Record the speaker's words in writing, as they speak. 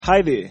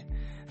Hi there.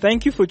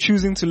 Thank you for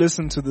choosing to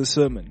listen to this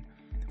sermon.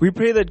 We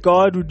pray that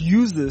God would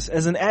use this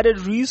as an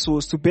added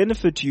resource to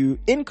benefit you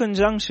in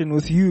conjunction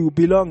with you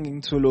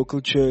belonging to a local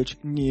church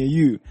near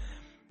you.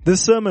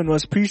 This sermon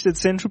was preached at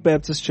Central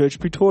Baptist Church,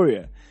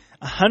 Pretoria.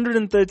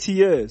 130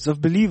 years of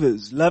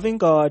believers loving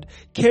God,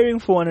 caring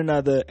for one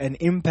another, and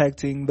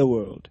impacting the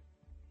world.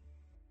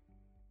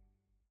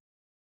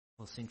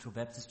 Well, Central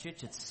Baptist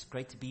Church, it's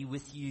great to be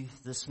with you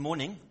this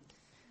morning.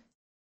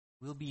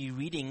 We'll be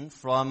reading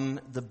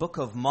from the book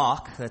of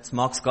Mark. That's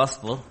Mark's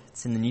Gospel.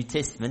 It's in the New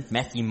Testament,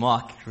 Matthew,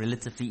 Mark,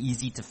 relatively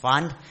easy to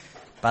find.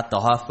 About the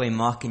halfway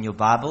mark in your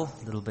Bible,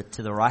 a little bit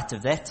to the right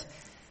of that.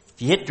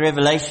 If you hit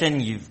Revelation,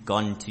 you've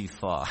gone too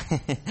far.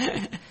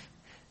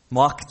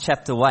 Mark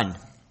chapter 1.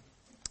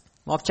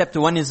 Mark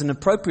chapter 1 is an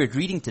appropriate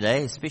reading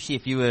today, especially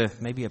if you were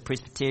maybe a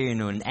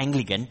Presbyterian or an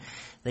Anglican.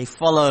 They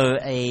follow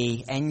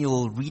a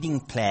annual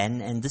reading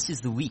plan, and this is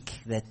the week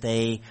that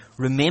they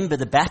remember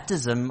the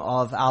baptism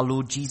of our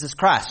Lord Jesus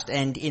Christ.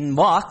 And in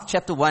Mark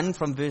chapter 1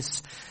 from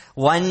verse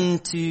 1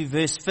 to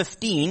verse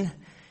 15,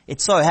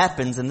 it so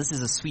happens, and this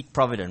is a sweet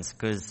providence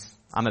because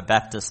I'm a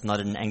Baptist,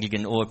 not an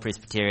Anglican or a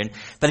Presbyterian,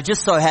 but it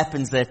just so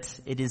happens that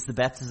it is the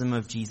baptism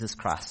of Jesus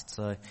Christ.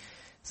 So,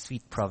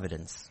 sweet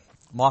providence.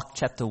 Mark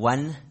chapter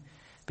 1,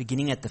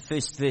 beginning at the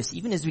first verse.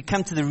 Even as we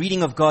come to the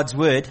reading of God's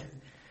Word,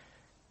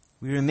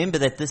 we remember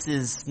that this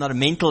is not a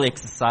mental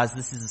exercise,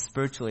 this is a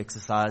spiritual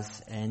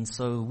exercise, and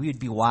so we would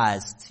be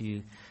wise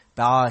to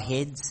bow our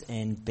heads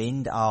and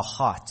bend our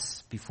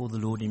hearts before the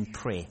Lord in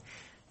prayer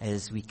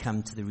as we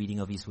come to the reading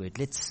of His Word.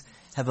 Let's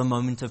have a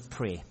moment of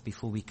prayer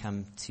before we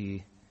come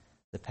to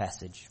the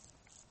passage.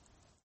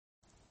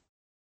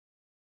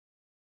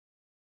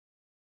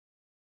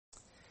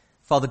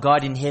 Father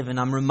God in heaven,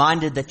 I'm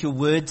reminded that your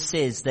Word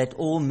says that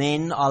all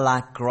men are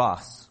like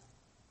grass.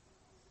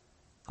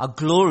 Our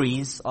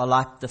glories are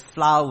like the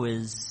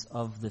flowers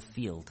of the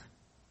field.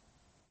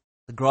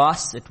 The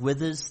grass, it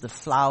withers, the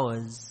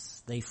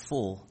flowers, they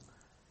fall.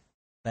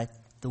 But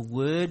the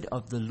word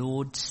of the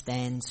Lord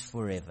stands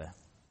forever.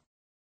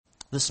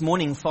 This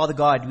morning, Father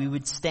God, we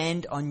would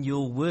stand on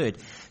your word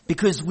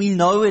because we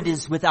know it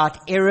is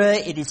without error,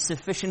 it is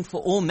sufficient for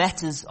all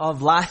matters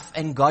of life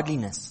and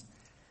godliness.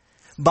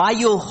 By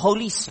your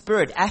Holy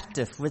Spirit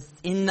active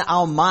within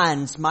our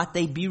minds, might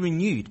they be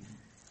renewed.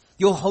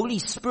 Your Holy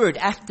Spirit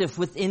active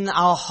within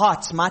our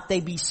hearts, might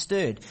they be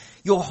stirred.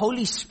 Your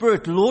Holy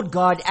Spirit, Lord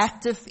God,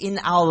 active in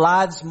our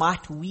lives,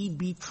 might we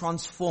be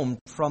transformed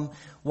from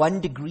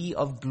one degree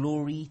of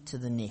glory to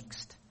the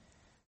next.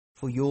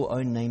 For your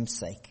own name's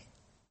sake.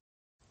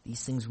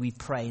 These things we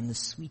pray in the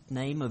sweet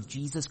name of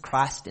Jesus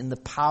Christ, in the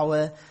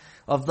power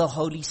of the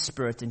Holy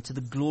Spirit, and to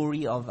the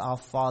glory of our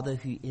Father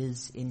who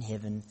is in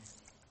heaven.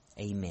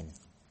 Amen.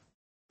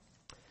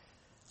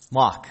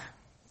 Mark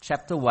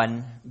chapter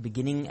 1,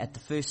 beginning at the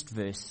first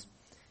verse.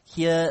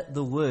 Hear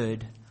the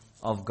word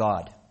of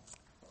God.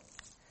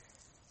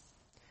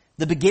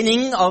 The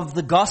beginning of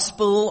the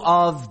gospel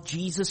of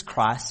Jesus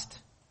Christ,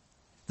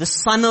 the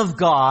Son of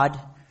God,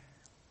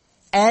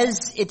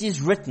 as it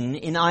is written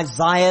in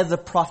Isaiah the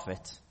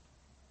prophet.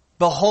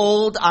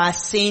 Behold, I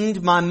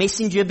send my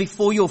messenger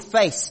before your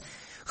face,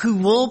 who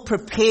will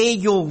prepare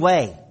your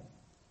way.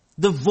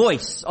 The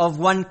voice of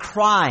one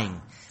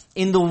crying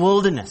in the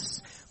wilderness,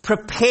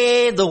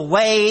 prepare the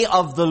way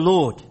of the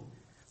Lord.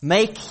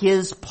 Make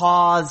his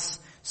paths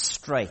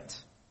straight.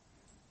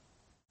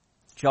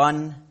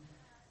 John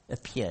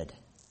appeared,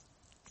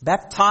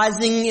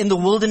 baptizing in the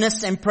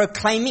wilderness and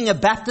proclaiming a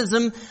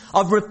baptism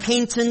of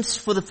repentance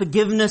for the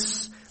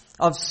forgiveness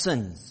of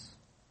sins.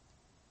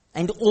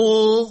 And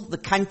all the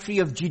country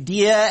of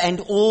Judea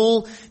and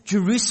all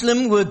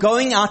Jerusalem were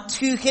going out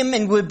to him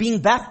and were being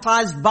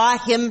baptized by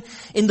him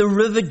in the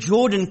river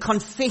Jordan,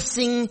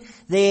 confessing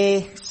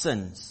their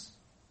sins.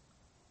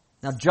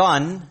 Now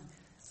John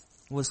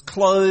was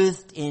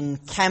clothed in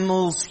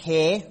camel's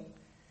hair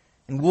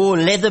and wore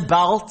a leather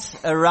belt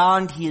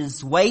around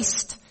his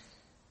waist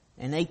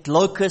and ate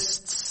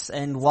locusts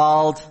and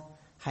wild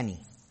honey.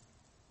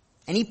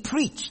 And he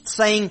preached,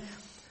 saying,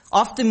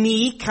 after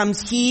me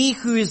comes he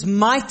who is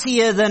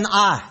mightier than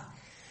I,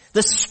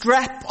 the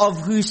strap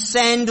of whose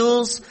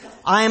sandals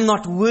I am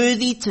not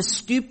worthy to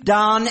stoop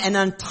down and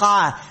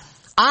untie.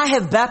 I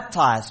have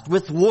baptized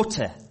with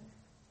water,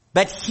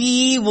 but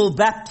he will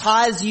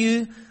baptize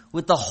you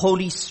with the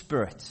Holy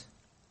Spirit.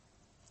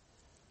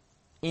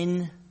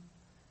 In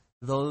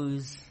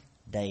those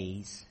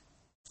days,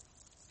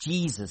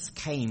 Jesus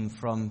came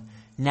from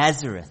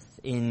Nazareth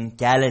in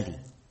Galilee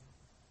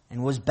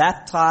and was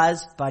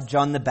baptized by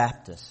John the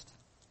Baptist.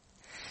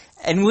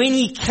 And when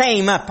he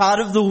came up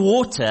out of the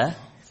water,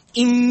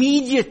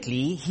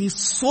 immediately he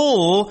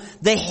saw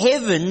the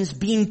heavens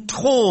being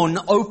torn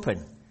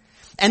open,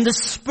 and the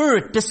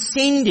Spirit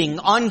descending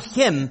on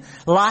him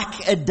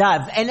like a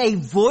dove. And a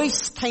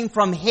voice came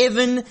from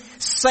heaven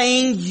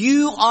saying,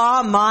 you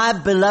are my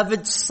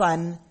beloved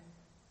Son.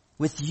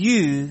 With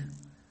you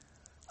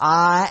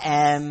I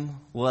am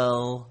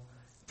well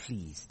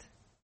pleased.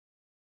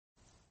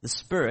 The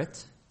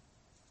Spirit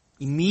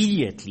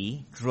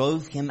immediately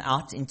drove him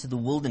out into the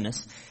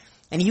wilderness,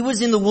 And he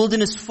was in the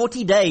wilderness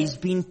 40 days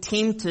being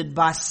tempted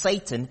by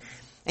Satan.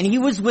 And he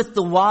was with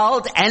the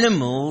wild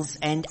animals,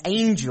 and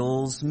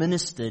angels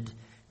ministered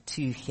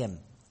to him.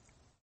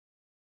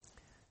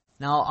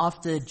 Now,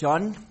 after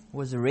John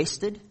was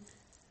arrested,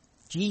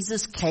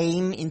 Jesus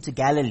came into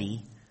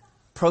Galilee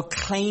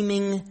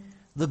proclaiming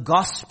the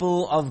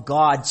gospel of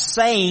God,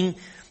 saying,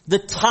 the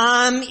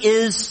time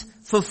is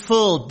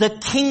fulfilled. The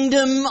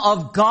kingdom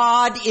of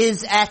God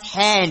is at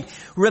hand.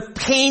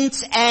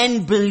 Repent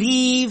and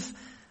believe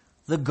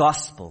the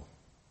gospel.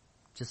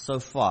 Just so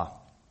far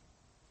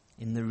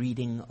in the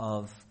reading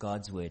of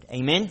God's word.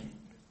 Amen?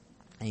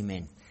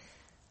 Amen.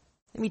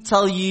 Let me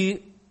tell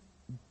you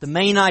the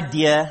main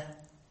idea,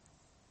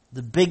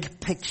 the big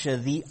picture,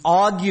 the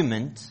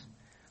argument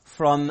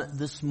from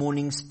this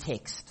morning's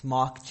text,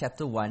 Mark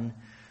chapter 1,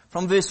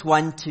 from verse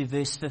 1 to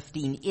verse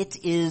 15. It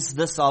is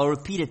this, I'll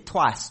repeat it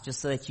twice, just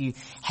so that you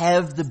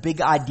have the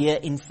big idea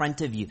in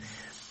front of you.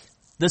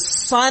 The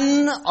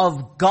Son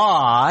of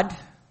God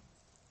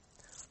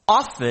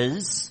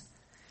offers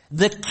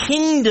the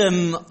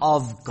kingdom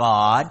of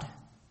God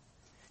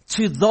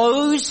to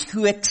those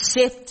who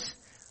accept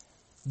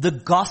the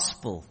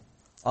gospel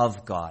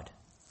of God.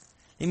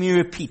 Let me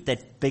repeat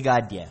that big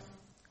idea.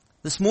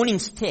 This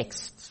morning's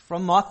text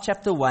from Mark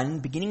chapter 1,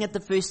 beginning at the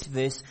first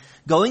verse,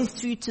 going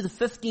through to the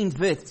 15th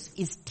verse,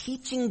 is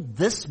teaching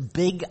this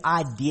big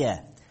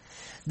idea.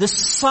 The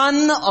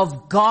Son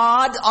of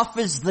God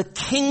offers the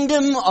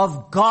kingdom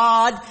of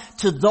God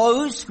to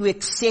those who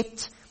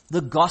accept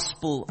the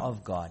gospel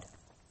of God.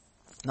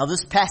 Now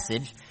this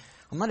passage,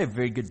 I'm not a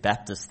very good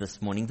Baptist this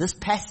morning. This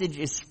passage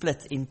is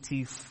split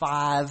into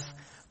 5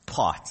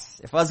 parts.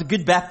 If I was a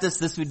good Baptist,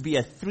 this would be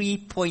a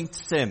 3-point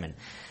sermon.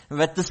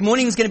 But this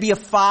morning is going to be a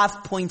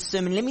 5-point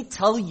sermon. Let me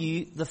tell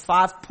you the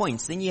 5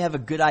 points. Then you have a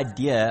good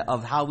idea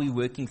of how we're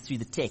working through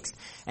the text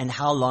and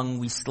how long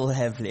we still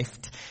have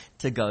left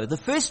to go. The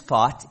first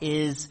part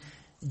is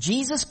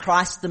Jesus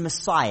Christ the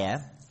Messiah,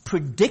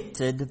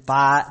 predicted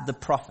by the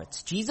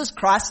prophets. Jesus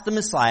Christ the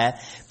Messiah,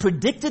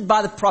 predicted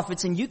by the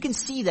prophets, and you can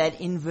see that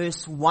in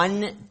verse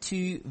 1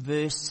 to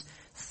verse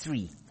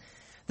 3.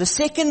 The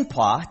second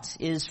part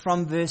is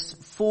from verse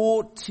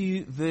 4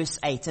 to verse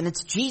 8, and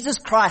it's Jesus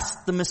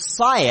Christ the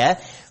Messiah,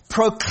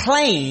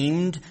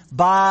 proclaimed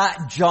by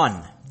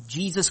John.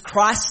 Jesus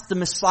Christ the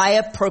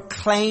Messiah,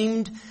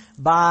 proclaimed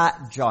by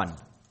John.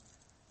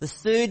 The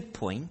third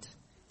point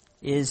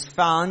is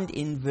found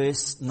in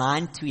verse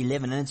 9 to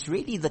 11, and it's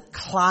really the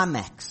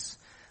climax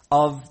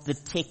of the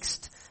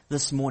text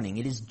this morning.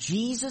 It is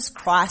Jesus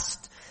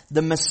Christ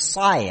the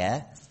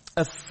Messiah,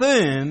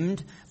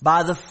 affirmed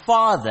by the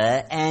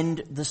Father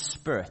and the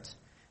Spirit.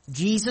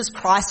 Jesus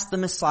Christ the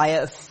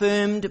Messiah,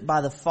 affirmed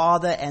by the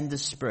Father and the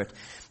Spirit.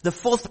 The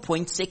fourth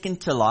point,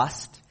 second to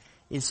last,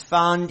 is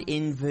found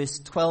in verse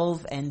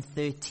 12 and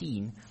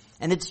 13.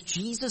 And it's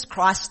Jesus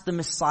Christ the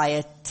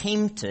Messiah,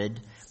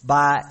 tempted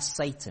by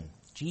Satan.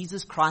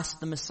 Jesus Christ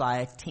the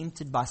Messiah,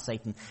 tempted by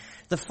Satan.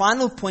 The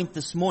final point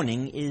this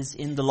morning is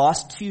in the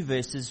last 2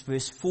 verses,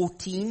 verse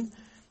 14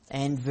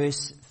 and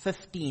verse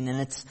 15. And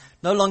it's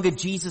no longer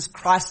Jesus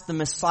Christ the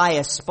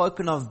Messiah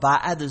spoken of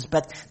by others,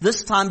 but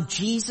this time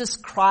Jesus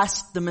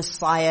Christ the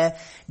Messiah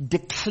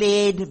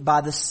declared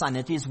by the Son.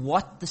 It is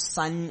what the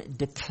Son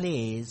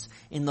declares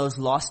in those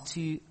last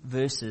 2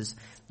 verses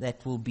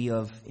that will be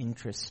of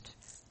interest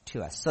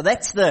to us. So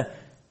that's the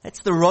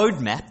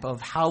roadmap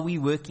of how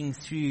we're working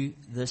through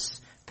this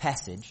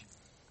passage.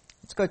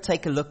 Let's go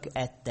take a look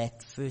at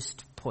that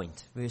first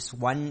point. Verse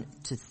 1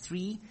 to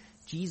 3,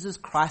 Jesus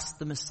Christ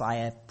the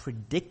Messiah,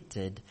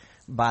 predicted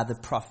by the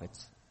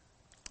prophets.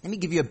 Let me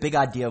give you a big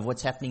idea of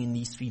what's happening in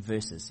these 3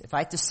 verses. If I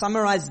had to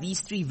summarize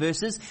these 3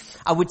 verses,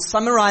 I would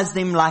summarize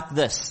them like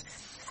this.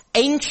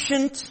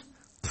 Ancient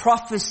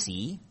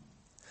prophecy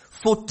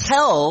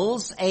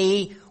foretells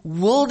a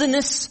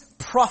wilderness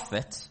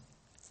prophet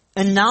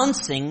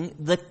announcing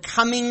the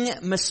coming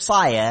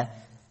Messiah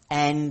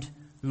and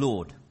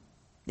Lord.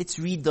 Let's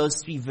read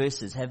those 3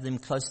 verses, have them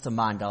close to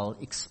mind. I'll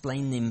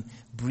explain them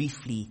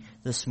briefly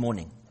this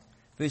morning.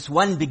 Verse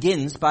 1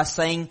 begins by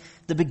saying,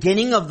 the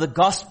beginning of the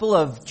gospel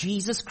of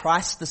Jesus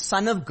Christ, the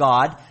Son of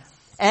God,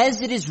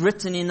 as it is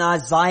written in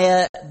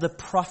Isaiah the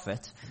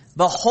prophet,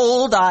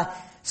 behold, I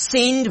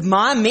send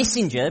my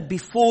messenger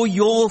before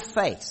your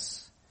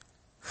face,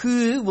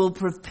 who will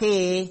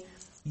prepare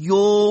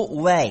your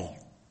way.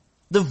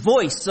 The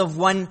voice of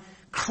one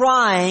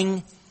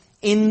crying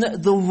in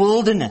the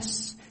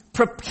wilderness,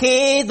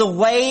 prepare the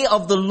way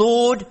of the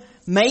Lord,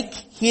 make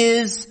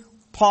his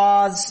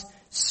paths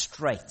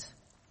straight.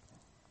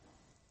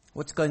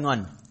 What's going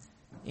on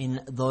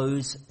in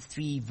those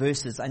 3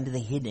 verses under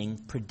the heading,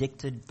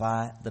 predicted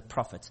by the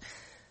prophets?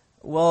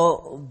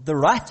 Well, the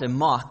writer,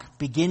 Mark,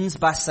 begins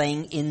by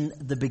saying, in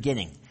the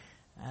beginning.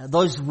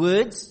 Those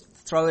words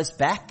throw us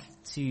back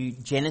to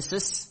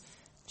Genesis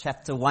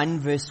chapter 1,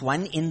 verse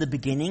 1. In the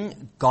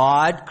beginning,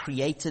 God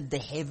created the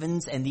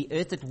heavens and the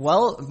earth. It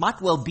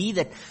might well be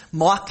that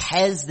Mark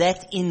has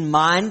that in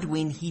mind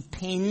when he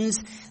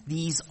pens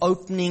these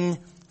opening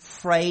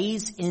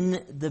phrase,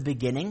 in the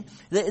beginning.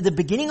 The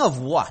beginning of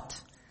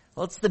what?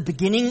 Well, it's the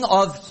beginning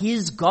of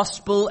his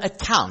gospel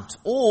account.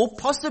 Or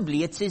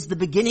possibly it says the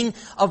beginning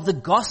of the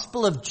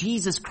gospel of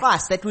Jesus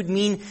Christ. That would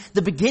mean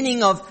the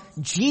beginning of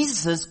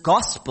Jesus'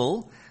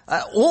 gospel,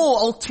 or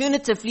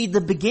alternatively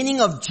the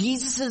beginning of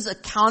Jesus'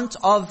 account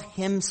of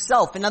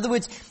himself. In other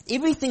words,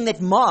 everything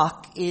that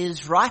Mark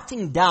is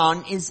writing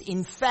down is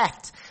in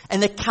fact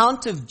an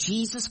account of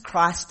Jesus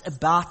Christ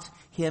about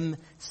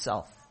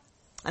himself.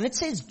 And it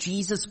says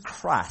Jesus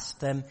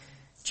Christ.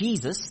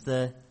 Jesus,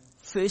 the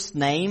first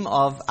name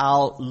of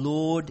our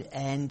Lord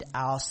and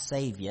our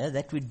Savior.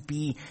 That would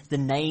be the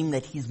name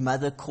that his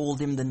mother called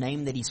him, the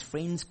name that his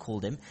friends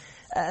called him.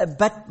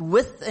 But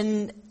with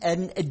an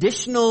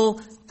additional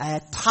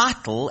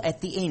title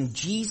at the end,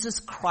 Jesus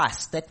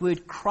Christ. That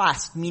word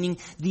Christ meaning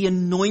the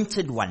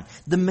anointed one,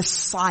 the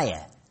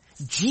Messiah.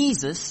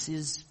 Jesus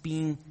is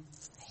being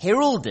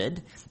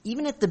heralded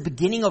even at the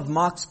beginning of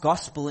Mark's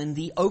gospel in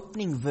the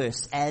opening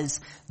verse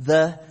as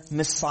the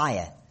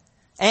Messiah.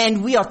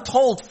 And we are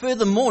told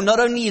furthermore, not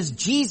only is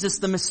Jesus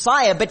the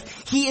Messiah, but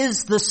he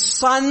is the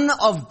Son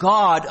of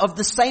God, of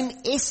the same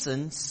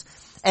essence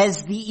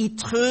as the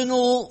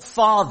eternal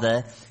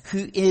Father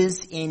who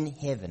is in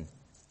heaven.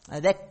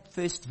 That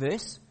first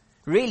verse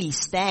really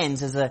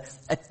stands as a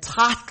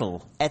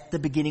title at the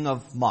beginning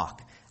of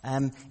Mark.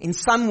 In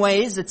some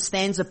ways it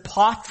stands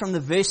apart from the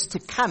verse to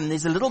come.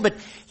 There's a little bit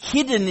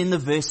hidden in the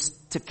verse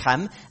to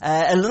come,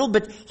 a little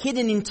bit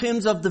hidden in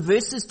terms of the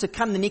verses to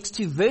come. The next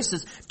two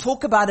verses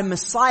talk about a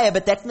Messiah,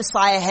 but that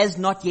Messiah has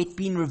not yet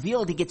been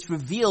revealed. He gets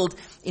revealed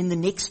in the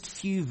next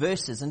few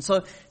verses. And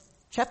so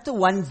chapter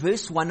 1,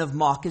 verse 1 of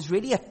Mark is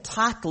really a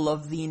title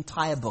of the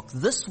entire book.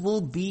 This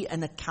will be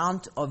an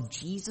account of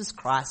Jesus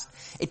Christ.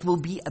 It will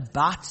be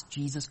about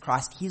Jesus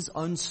Christ, his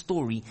own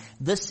story.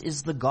 This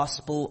is the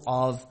gospel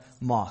of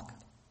Mark.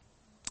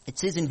 It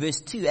says in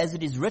verse 2, as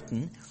it is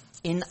written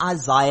in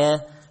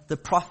Isaiah the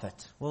prophet.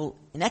 Well,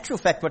 in actual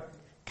fact, what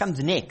comes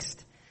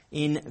next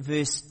in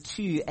verse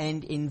 2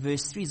 and in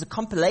verse 3 is a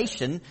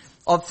compilation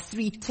of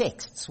three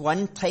texts.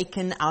 One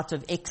taken out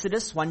of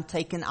Exodus, one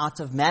taken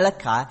out of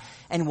Malachi,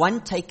 and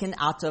one taken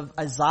out of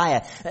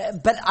Isaiah.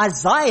 But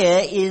Isaiah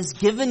is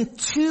given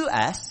to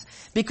us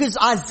because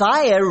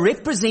Isaiah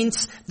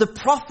represents the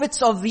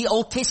prophets of the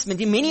Old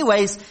Testament. In many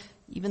ways,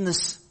 even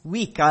this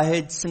week I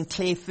heard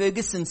Sinclair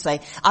Ferguson say,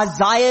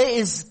 Isaiah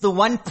is the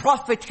one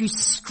prophet who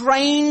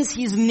strains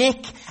his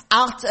neck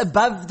out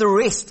above the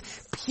rest,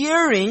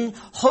 peering,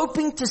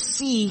 hoping to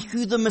see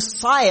who the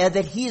Messiah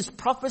that he is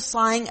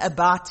prophesying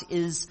about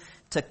is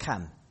to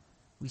come.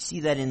 We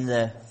see that in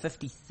the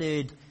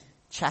 53rd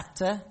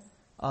chapter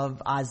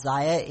of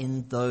Isaiah,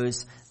 in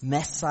those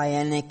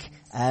messianic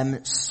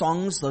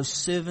songs, those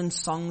servant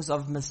songs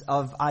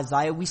of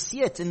Isaiah. We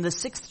see it in the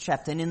 6th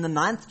chapter and in the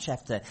 9th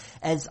chapter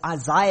as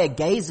Isaiah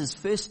gazes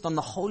first on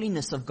the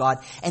holiness of God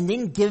and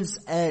then gives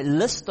a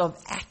list of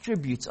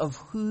attributes of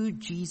who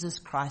Jesus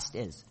Christ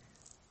is.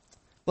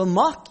 Well,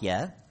 Mark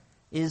here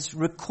is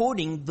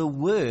recording the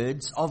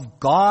words of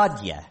God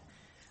here.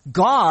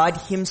 God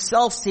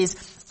himself says,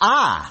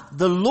 I,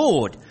 the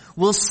Lord,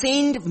 will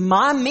send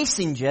my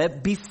messenger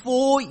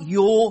before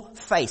your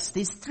face.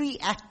 There's three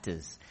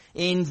actors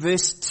in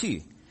verse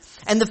 2.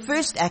 And the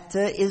first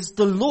actor is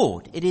the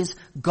Lord. It is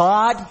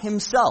God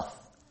himself.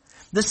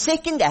 The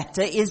second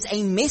actor is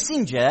a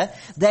messenger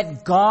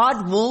that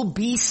God will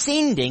be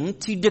sending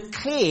to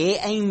declare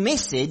a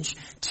message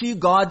to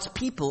God's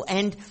people.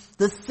 And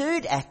the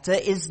third actor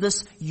is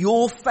this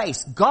your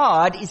face.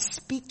 God is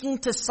speaking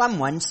to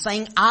someone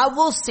saying, I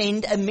will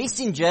send a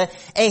messenger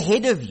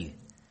ahead of you.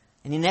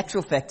 And in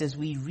actual fact, as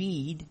we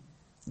read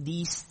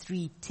these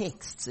three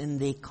texts in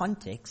their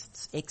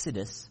contexts,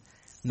 Exodus,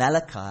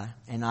 Malachi,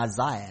 and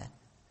Isaiah,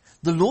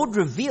 the Lord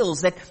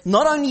reveals that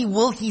not only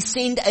will he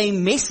send a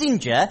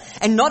messenger,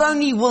 and not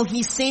only will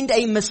he send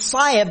a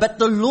Messiah, but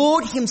the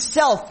Lord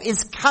himself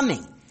is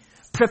coming.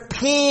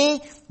 Prepare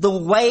the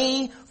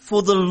way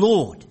for the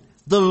Lord.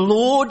 The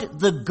Lord,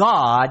 the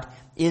God,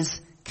 is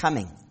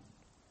coming.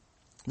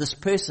 This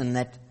person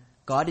that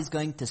God is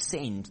going to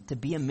send to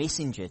be a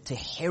messenger, to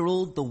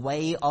herald the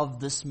way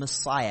of this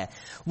Messiah,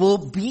 will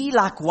be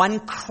like one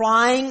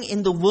crying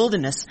in the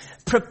wilderness,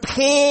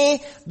 prepare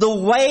the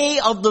way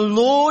of the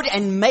Lord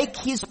and make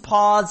his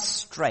paths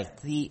straight.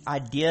 The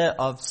idea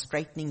of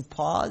straightening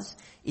paths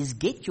is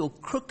get your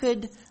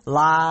crooked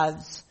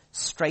lives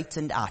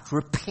straightened out.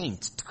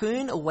 Repent.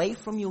 Turn away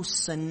from your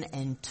sin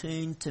and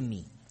turn to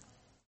me.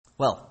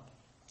 Well,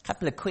 a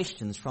couple of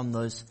questions from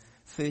those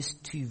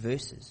first two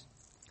verses.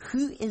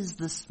 Who is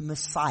this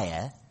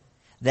Messiah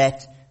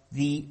that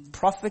the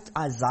prophet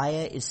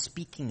Isaiah is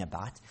speaking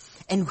about?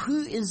 And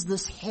who is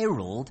this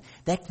herald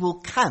that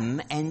will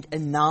come and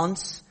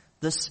announce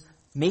this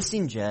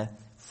messenger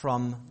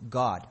from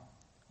God?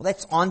 Well,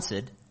 that's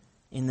answered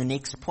in the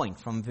next point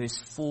from verse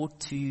 4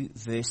 to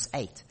verse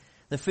 8.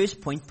 The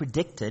first point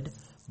predicted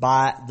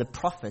by the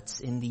prophets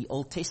in the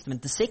Old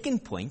Testament. The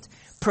second point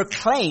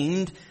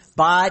proclaimed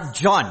by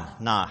John.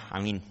 Now,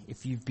 I mean,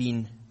 if you've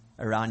been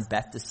around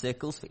Baptist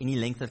circles for any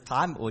length of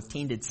time or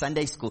attended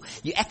Sunday school,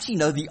 you actually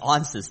know the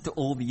answers to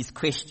all these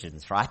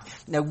questions, right?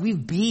 Now,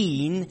 we've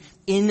been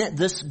in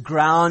this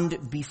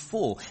ground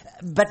before,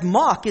 but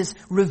Mark is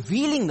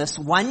revealing this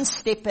one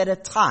step at a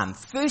time.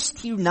 First,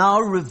 he now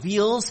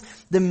reveals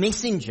the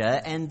messenger,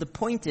 and the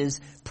point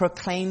is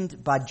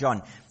proclaimed by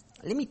John.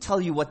 Let me tell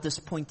you what this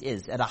point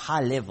is at a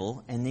high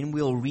level, and then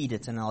we'll read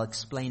it and I'll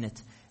explain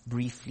it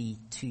briefly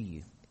to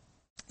you.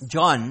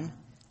 John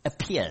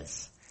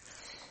appears.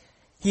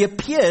 He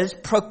appears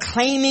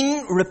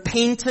proclaiming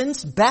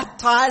repentance,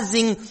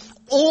 baptizing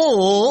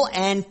all,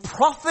 and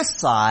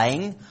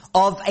prophesying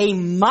of a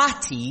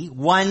mighty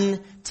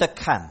one to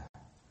come.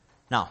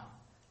 Now,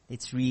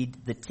 let's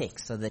read the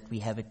text so that we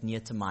have it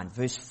near to mind.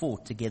 Verse 4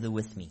 together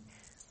with me.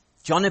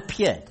 John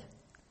appeared,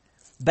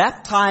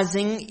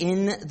 baptizing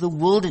in the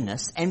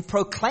wilderness and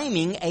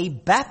proclaiming a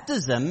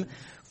baptism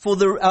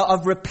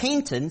of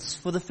repentance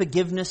for the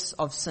forgiveness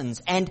of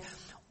sins. And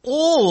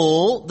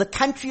all the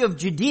country of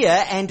Judea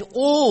and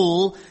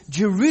all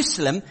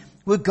Jerusalem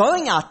were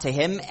going out to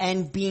him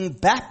and being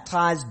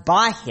baptized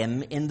by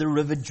him in the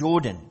river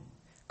Jordan,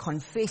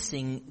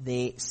 confessing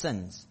their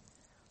sins.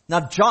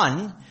 Now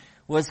John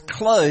was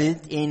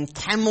clothed in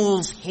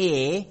camel's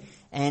hair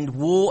and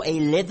wore a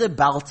leather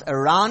belt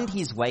around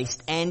his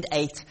waist and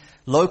ate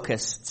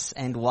locusts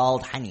and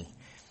wild honey.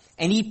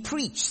 And he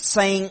preached,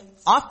 saying,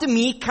 "After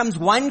me comes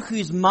one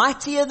who's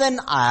mightier than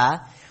I,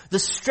 the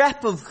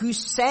strap of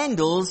whose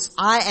sandals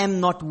I am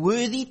not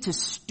worthy to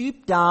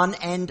stoop down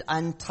and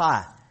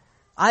untie.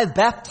 I have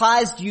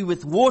baptized you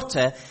with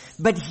water,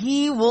 but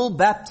he will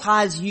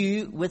baptize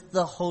you with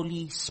the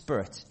Holy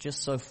Spirit."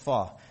 Just so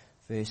far,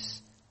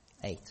 verse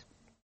 8.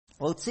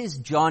 Well, it says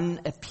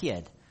John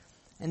appeared.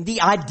 And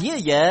the idea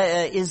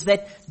here is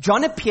that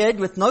John appeared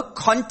with no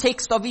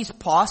context of his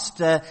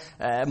past.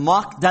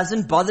 Mark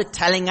doesn't bother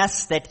telling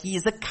us that he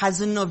is a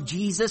cousin of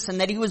Jesus and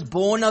that he was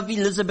born of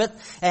Elizabeth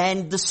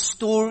and the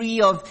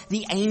story of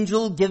the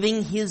angel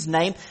giving his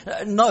name.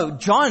 No,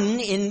 John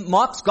in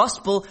Mark's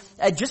gospel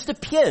just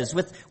appears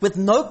with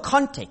no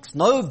context,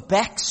 no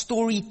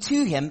backstory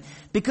to him,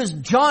 because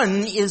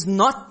John is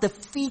not the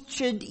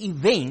featured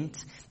event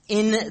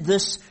in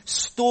this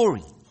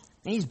story.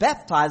 And he's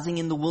baptizing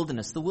in the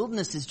wilderness. The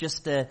wilderness is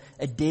just a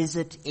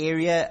desert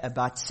area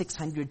about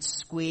 600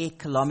 square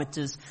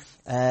kilometers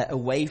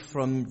away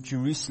from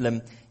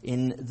Jerusalem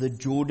in the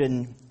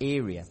Jordan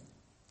area.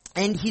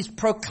 And he's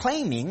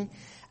proclaiming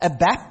a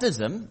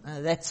baptism.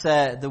 That's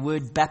the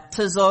word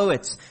baptizo.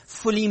 It's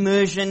full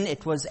immersion.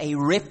 It was a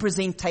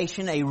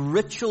representation, a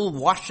ritual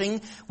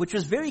washing, which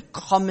was very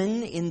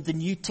common in the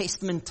New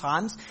Testament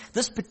times.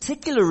 This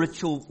particular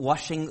ritual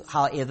washing,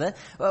 however,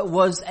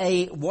 was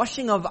a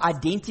washing of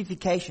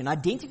identification.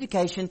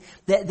 Identification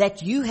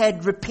that you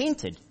had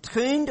repented,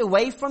 turned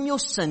away from your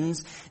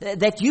sins,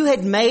 that you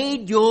had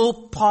made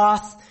your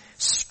path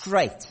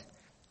straight.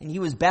 And he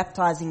was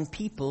baptizing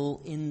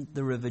people in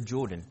the river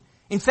Jordan.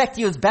 In fact,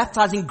 he was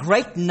baptizing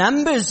great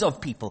numbers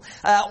of people.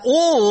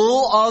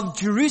 All of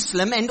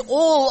Jerusalem and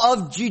all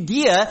of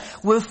Judea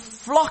were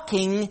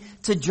flocking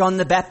to John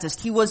the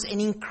Baptist. He was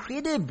an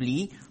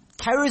incredibly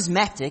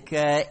charismatic,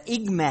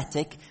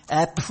 enigmatic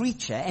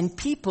preacher, and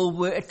people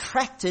were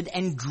attracted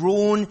and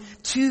drawn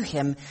to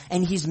him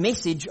and his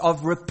message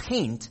of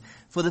repent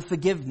for the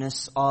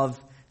forgiveness of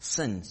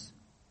sins.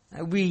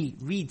 We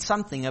read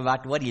something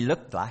about what he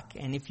looked like,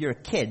 and if you're a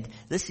kid,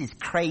 this is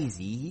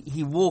crazy.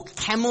 He wore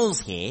camel's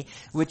hair,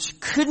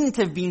 which couldn't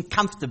have been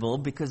comfortable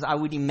because I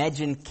would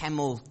imagine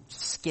camel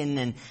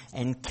skin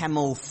and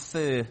camel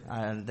fur,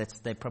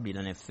 they probably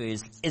don't have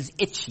furs, is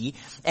itchy,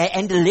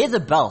 and a leather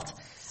belt.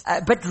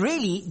 But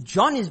really,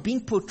 John is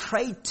being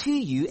portrayed to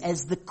you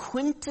as the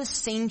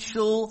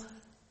quintessential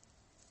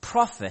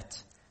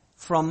prophet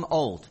from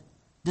old,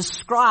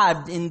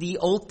 described in the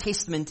Old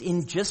Testament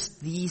in just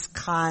these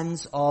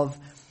kinds of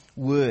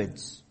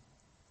words.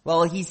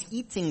 Well, he's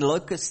eating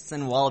locusts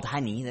and wild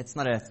honey. That's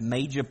not a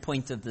major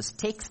point of this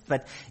text,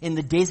 but in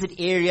the desert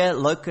area,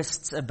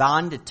 locusts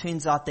abound. It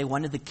turns out they're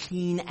one of the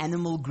clean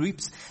animal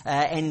groups,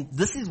 and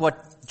this is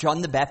what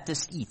John the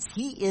Baptist eats.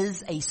 He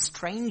is a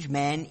strange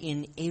man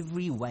in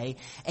every way,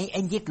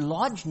 and yet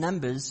large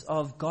numbers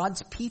of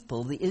God's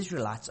people, the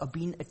Israelites, are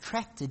being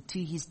attracted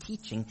to his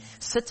teaching,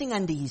 sitting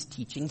under his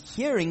teaching,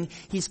 hearing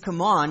his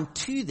command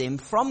to them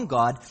from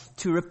God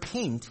to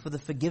repent for the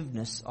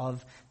forgiveness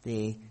of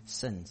their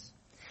sins.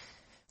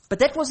 But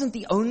that wasn't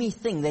the only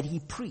thing that he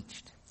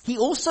preached. He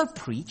also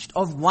preached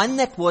of one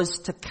that was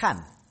to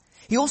come.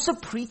 He also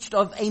preached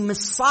of a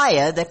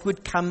Messiah that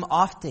would come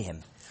after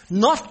him,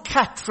 not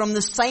cut from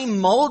the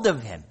same mold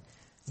of him.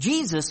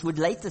 Jesus would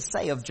later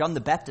say of John the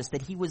Baptist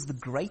that he was the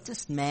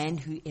greatest man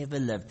who ever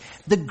lived,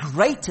 the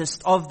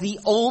greatest of the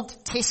Old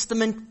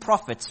Testament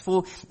prophets,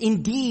 for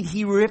indeed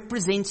he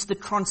represents the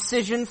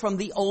transition from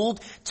the old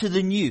to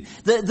the new,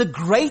 the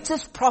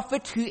greatest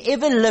prophet who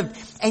ever lived.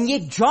 And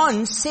yet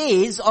John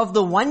says of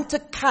the one to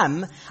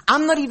come,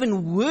 I'm not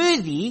even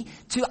worthy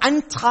to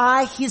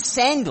untie his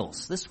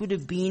sandals. This would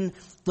have been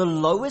the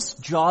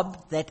lowest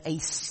job that a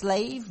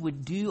slave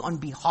would do on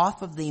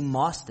behalf of their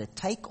master.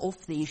 Take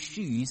off their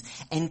shoes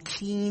and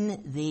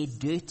clean their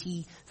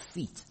dirty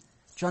feet.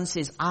 John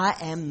says, I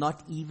am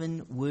not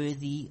even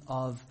worthy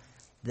of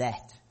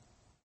that.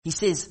 He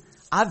says,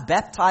 I've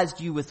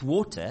baptized you with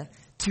water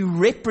to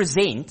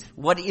represent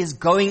what is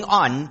going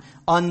on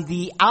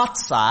the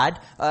outside,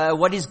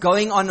 what is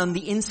going on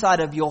the inside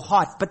of your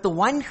heart. But the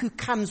one who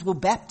comes will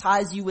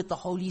baptize you with the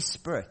Holy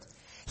Spirit.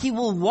 He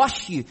will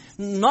wash you,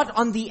 not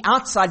on the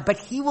outside, but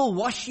he will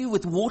wash you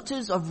with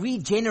waters of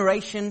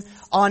regeneration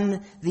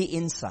on the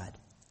inside.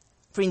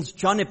 Friends,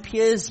 John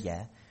appears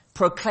here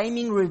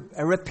proclaiming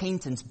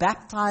repentance,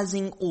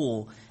 baptizing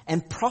all,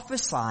 and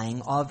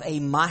prophesying of a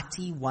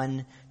mighty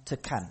one to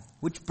come.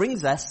 Which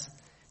brings us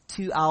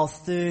to our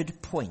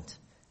third point,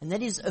 and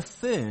that is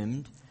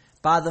affirmed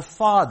by the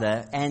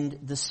Father and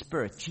the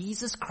Spirit.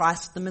 Jesus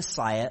Christ the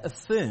Messiah,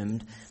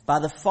 affirmed by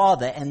the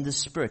Father and the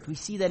Spirit. We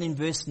see that in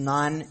verse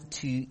 9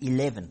 to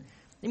 11.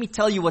 Let me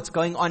tell you what's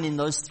going on in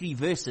those three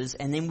verses,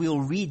 and then we'll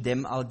read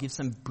them. I'll give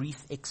some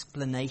brief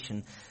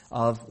explanation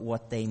of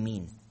what they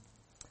mean.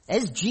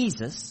 As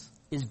Jesus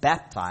is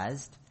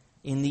baptized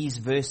in these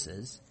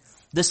verses,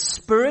 the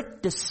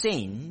Spirit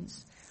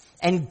descends,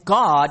 and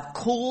God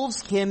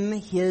calls him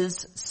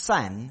his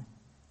Son,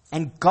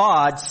 and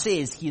God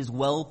says he is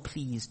well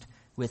pleased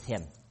with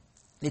him.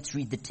 Let's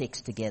read the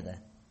text together.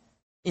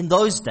 In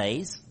those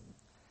days,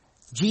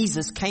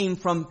 Jesus came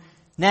from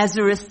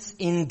Nazareth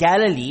in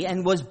Galilee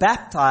and was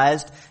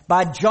baptized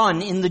by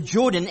John in the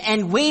Jordan.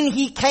 And when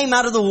he came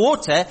out of the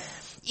water,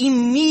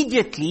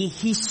 immediately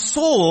he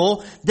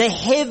saw the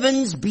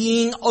heavens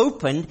being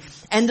opened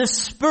and the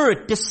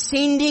Spirit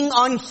descending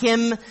on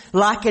him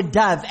like a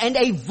dove. And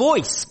a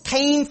voice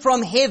came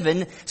from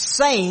heaven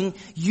saying,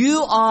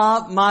 You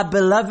are my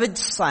beloved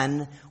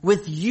Son,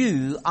 with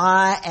you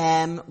I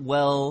am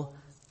well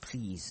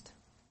pleased.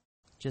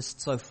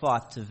 Just so far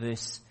to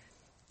verse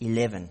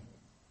 11.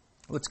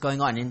 What's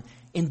going on?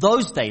 In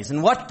those days,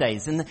 in what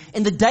days? In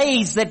the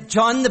days that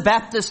John the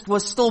Baptist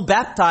was still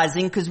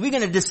baptizing, because we're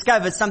going to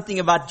discover something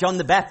about John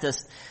the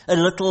Baptist a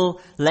little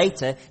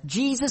later.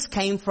 Jesus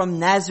came from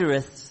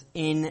Nazareth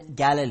in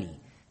Galilee.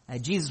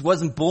 Jesus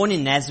wasn't born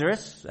in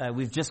Nazareth.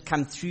 We've just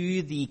come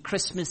through the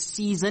Christmas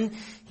season.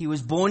 He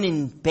was born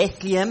in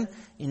Bethlehem,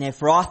 in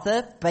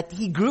Ephrathah, but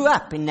he grew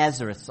up in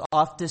Nazareth.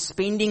 After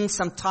spending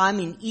some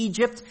time in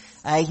Egypt,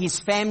 his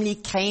family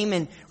came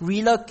and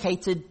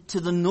relocated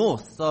to the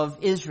north of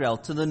Israel,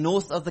 to the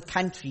north of the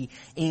country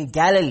in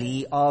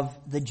Galilee of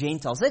the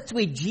Gentiles. That's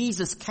where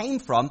Jesus came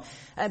from,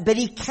 but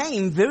he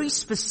came very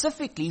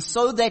specifically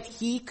so that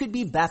he could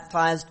be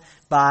baptized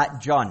by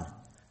John.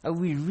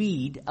 We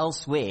read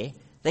elsewhere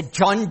that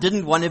John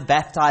didn't want to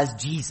baptize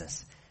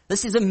Jesus.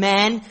 This is a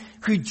man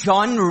who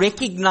John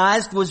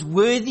recognized was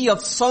worthy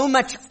of so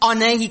much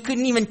honor, he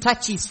couldn't even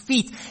touch his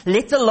feet,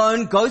 let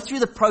alone go through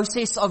the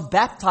process of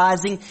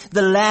baptizing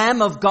the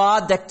Lamb of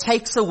God that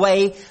takes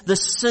away the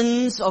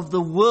sins of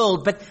the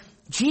world. But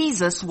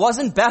Jesus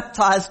wasn't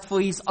baptized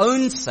for his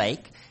own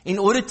sake, in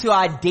order to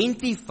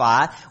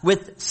identify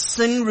with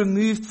sin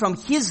removed from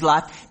his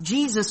life.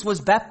 Jesus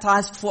was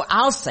baptized for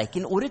our sake,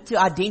 in order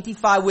to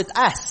identify with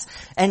us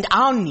and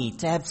our need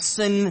to have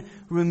sin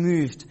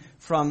removed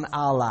from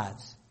our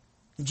lives.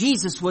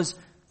 Jesus was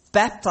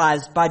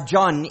baptized by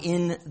John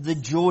in the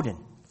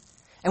Jordan.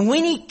 And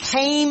when he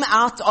came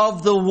out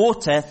of the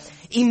water,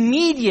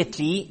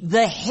 immediately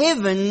the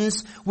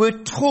heavens were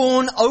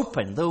torn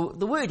open.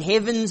 The word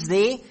heavens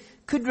there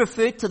could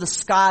refer to the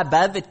sky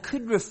above. It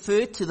could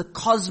refer to the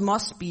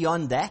cosmos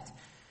beyond that.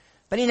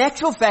 But in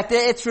actual fact,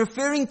 it's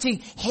referring to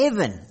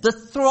heaven, the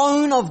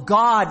throne of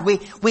God,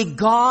 where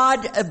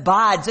God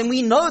abides. And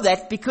we know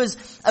that because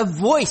a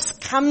voice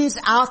comes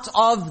out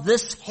of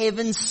this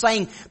heaven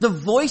saying, the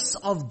voice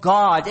of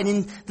God. And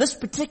in this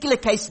particular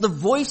case, the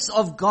voice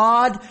of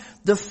God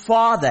the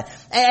Father.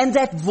 And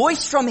that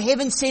voice from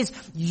heaven says,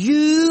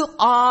 You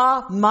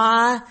are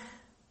my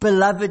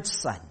beloved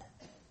Son.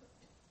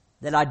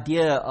 That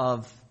idea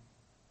of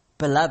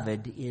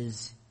beloved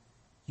is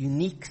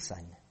unique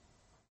son.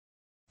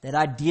 That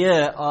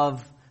idea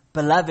of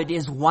beloved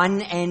is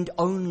one and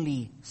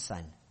only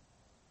Son.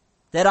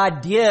 That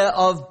idea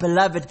of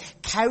beloved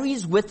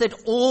carries with it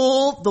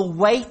all the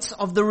weight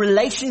of the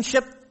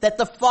relationship that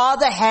the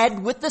Father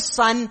had with the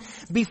Son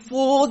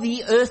before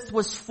the earth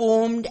was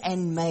formed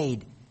and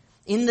made.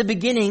 In the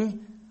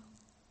beginning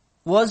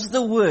was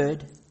the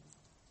Word,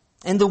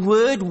 and the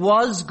Word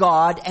was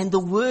God, and the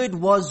Word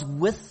was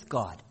with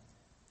God.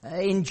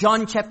 In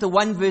John chapter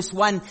 1 verse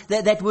 1,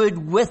 that word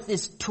with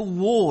is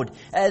toward.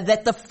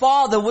 That the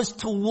Father was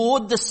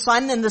toward the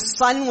Son and the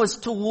Son was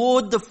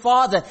toward the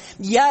Father.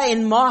 Yeah,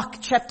 in Mark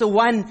chapter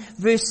 1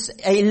 verse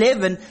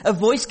 11, a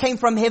voice came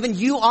from heaven,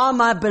 You are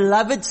my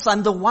beloved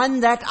Son, the one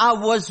that I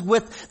was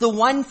with, the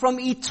one from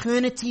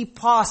eternity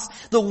past,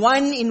 the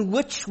one in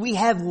which we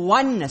have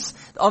oneness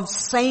of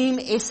same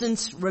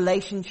essence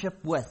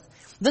relationship with.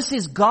 This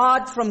is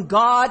God from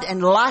God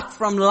and light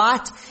from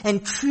light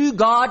and true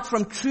God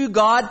from true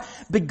God,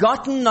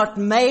 begotten, not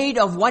made,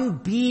 of one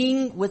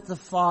being with the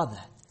Father.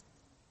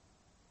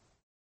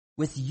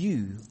 With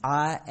you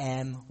I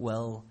am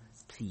well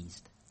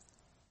pleased.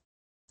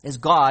 As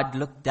God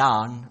looked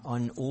down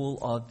on all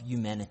of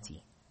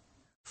humanity,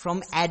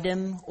 from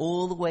Adam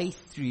all the way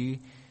through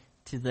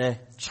to the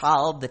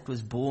child that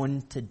was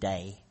born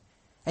today,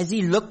 as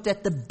he looked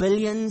at the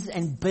billions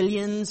and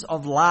billions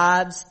of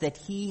lives that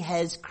he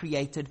has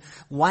created,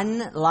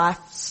 one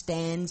life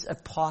stands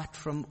apart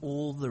from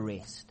all the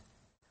rest.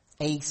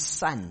 A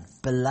son,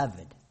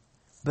 beloved,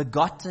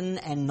 begotten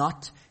and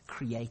not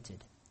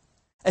created.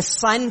 A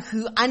son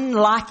who,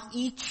 unlike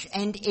each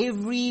and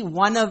every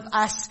one of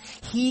us,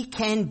 he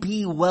can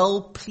be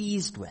well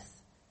pleased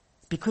with,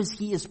 because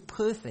he is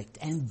perfect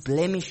and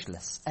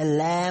blemishless, a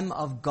Lamb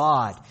of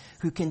God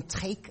who can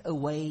take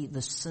away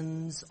the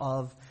sins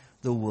of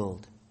the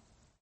world.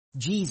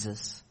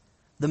 Jesus,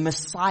 the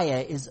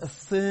Messiah, is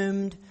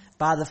affirmed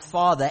by the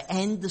Father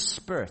and the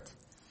Spirit.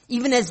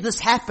 Even as this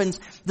happens,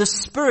 the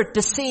Spirit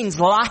descends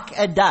like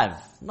a dove,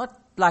 not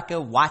like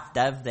a white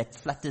dove that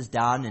flutters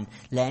down and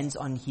lands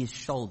on his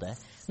shoulder.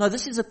 No,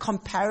 this is a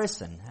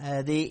comparison.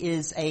 There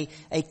is a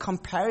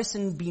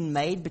comparison being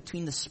made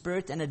between the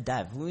Spirit and a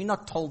dove. We're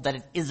not told that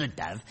it is a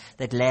dove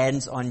that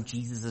lands on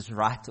Jesus'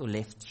 right or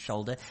left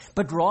shoulder,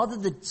 but rather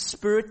the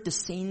Spirit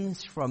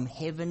descends from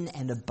heaven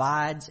and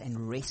abides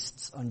and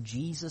rests on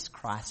Jesus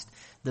Christ,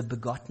 the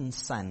begotten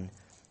Son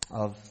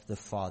of the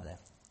Father.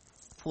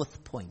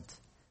 Fourth point,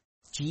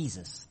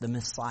 Jesus, the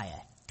Messiah,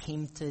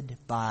 tempted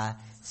by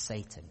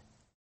Satan.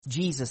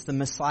 Jesus, the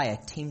Messiah,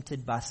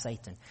 tempted by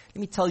Satan.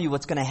 Let me tell you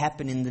what's going to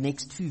happen in the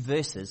next 2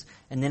 verses,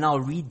 and then I'll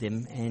read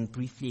them and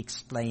briefly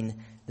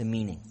explain the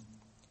meaning.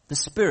 The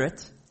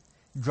Spirit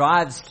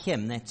drives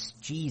him, that's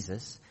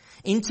Jesus,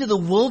 into the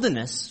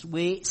wilderness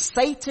where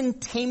Satan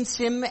tempts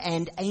him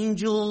and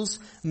angels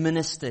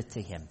minister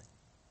to him.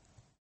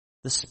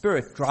 The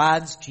Spirit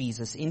drives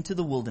Jesus into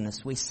the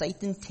wilderness where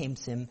Satan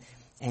tempts him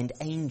and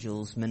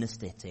angels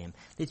minister to him.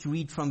 Let's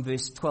read from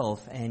verse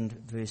 12 and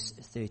verse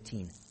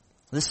 13.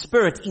 The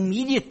Spirit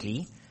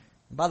immediately,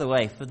 by the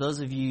way, for those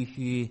of you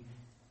who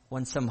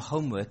want some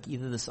homework,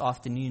 either this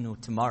afternoon or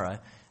tomorrow,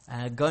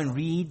 go and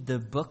read the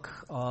book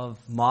of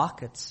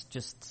Mark. It's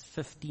just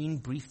 15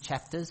 brief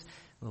chapters.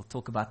 We'll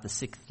talk about the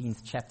 16th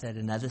chapter at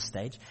another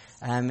stage.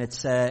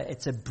 It's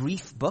a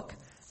brief book,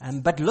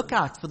 but look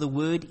out for the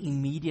word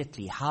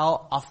immediately,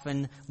 how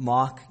often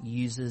Mark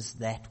uses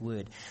that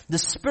word. The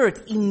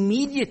Spirit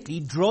immediately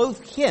drove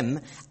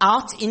him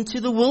out into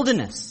the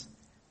wilderness.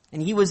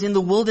 And he was in the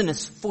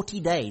wilderness 40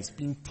 days,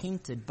 being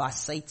tempted by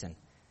Satan.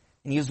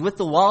 And he was with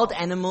the wild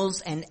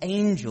animals, and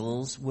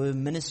angels were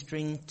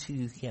ministering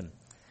to him.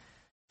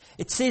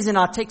 It says in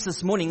our text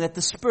this morning that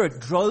the Spirit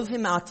drove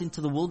him out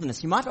into the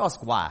wilderness. You might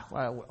ask why.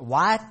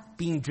 Why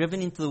being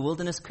driven into the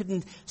wilderness?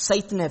 Couldn't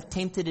Satan have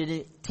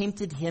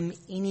tempted him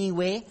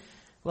anywhere?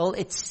 Well,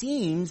 it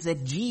seems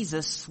that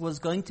Jesus was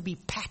going to be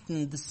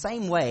patterned the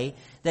same way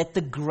that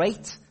the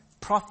great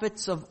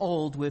prophets of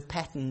old were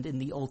patterned in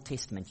the Old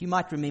Testament. You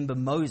might remember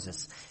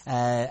Moses,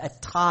 a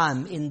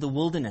time in the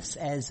wilderness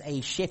as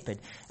a shepherd.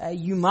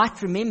 You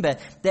might remember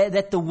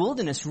that the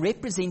wilderness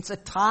represents a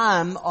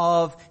time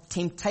of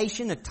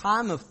temptation, a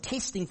time of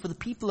testing for the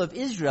people of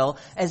Israel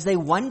as they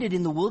wandered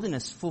in the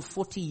wilderness for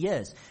 40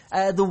 years.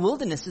 The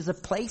wilderness is a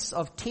place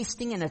of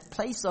testing and a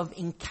place of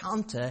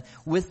encounter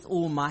with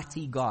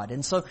Almighty God.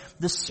 And so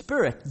the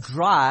Spirit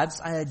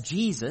drives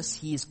Jesus.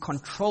 He is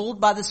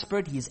controlled by the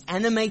Spirit. He is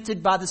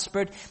animated by the Spirit.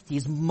 He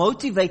is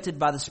motivated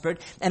by the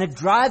Spirit. And it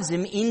drives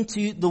him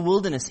into the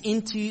wilderness,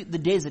 into the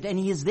desert. And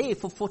he is there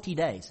for 40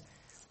 days.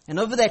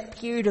 And over that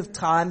period of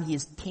time, he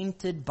is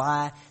tempted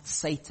by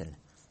Satan.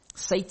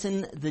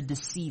 Satan the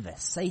deceiver,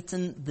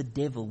 Satan the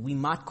devil. We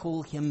might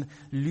call him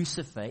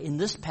Lucifer. In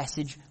this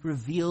passage,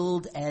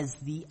 revealed as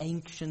the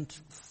ancient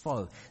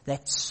foe,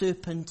 that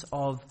serpent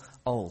of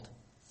old.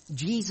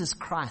 Jesus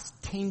Christ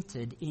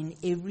tempted in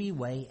every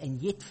way and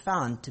yet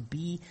found to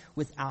be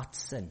without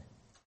sin.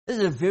 This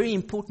is a very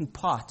important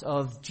part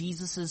of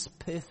Jesus'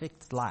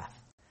 perfect life.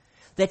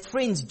 That,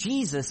 friends,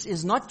 Jesus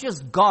is not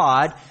just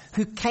God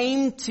who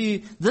came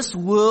to this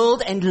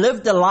world and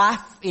lived a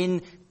life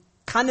in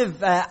kind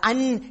of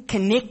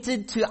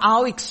unconnected to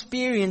our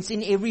experience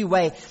in every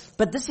way.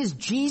 But this is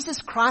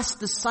Jesus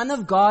Christ, the Son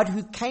of God,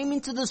 who came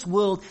into this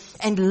world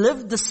and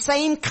lived the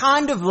same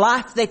kind of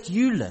life that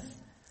you live.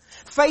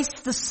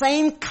 Faced the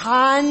same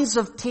kinds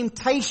of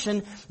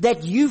temptation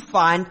that you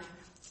find,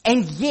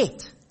 and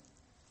yet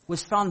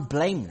was found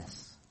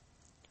blameless.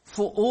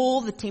 For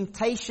all the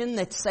temptation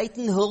that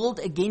Satan hurled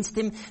against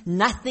him,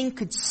 nothing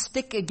could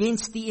stick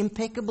against the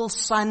impeccable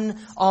Son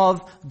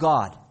of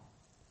God.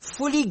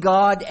 Fully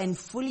God and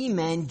fully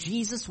man,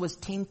 Jesus was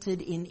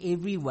tempted in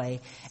every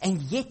way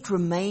and yet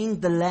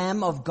remained the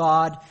Lamb of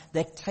God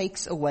that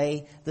takes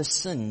away the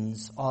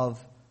sins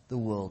of the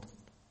world.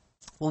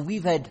 Well,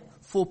 we've had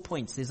 4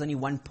 points. There's only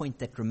one point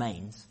that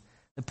remains.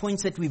 The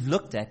points that we've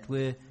looked at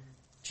were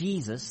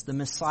Jesus, the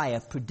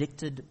Messiah,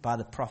 predicted by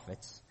the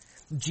prophets.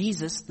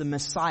 Jesus the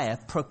Messiah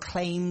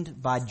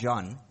proclaimed by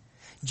John,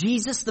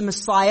 Jesus the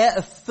Messiah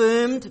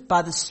affirmed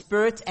by the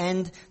Spirit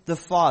and the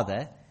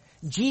Father,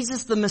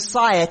 Jesus the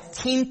Messiah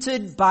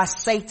tempted by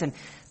Satan.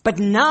 But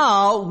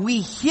now we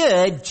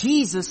hear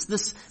Jesus,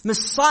 this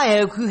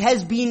Messiah who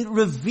has been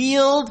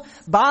revealed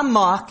by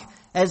Mark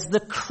as the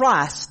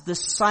Christ, the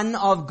Son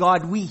of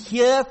God. We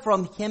hear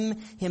from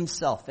him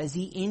himself as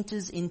he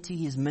enters into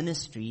his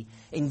ministry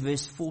in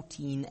verse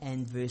 14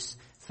 and verse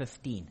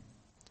 15.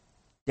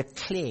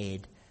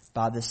 Declared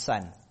by the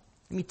Son.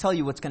 Let me tell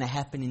you what's going to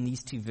happen in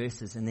these two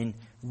verses and then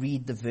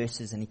read the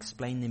verses and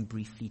explain them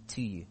briefly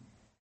to you.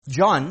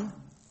 John,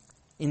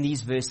 in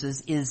these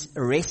verses, is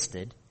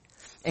arrested,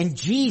 and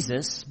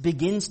Jesus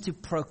begins to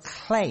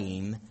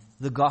proclaim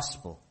the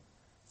gospel.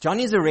 John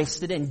is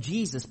arrested and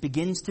Jesus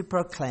begins to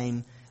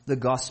proclaim the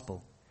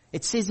gospel.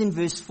 It says in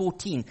verse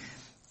 14,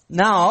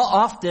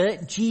 now after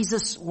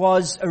Jesus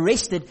was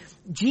arrested,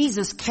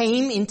 Jesus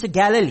came into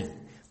Galilee,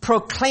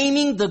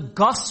 proclaiming the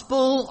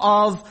gospel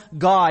of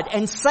God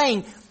and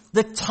saying,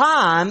 the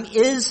time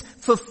is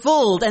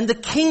fulfilled and the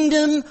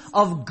kingdom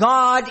of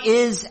God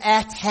is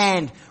at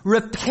hand.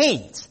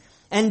 Repent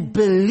and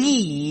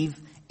believe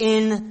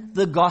in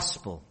the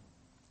gospel.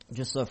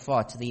 Just so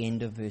far to the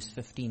end of verse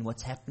 15,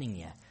 what's happening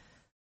here?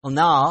 Well,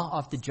 now,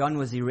 after John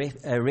was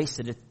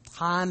arrested, a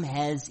time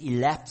has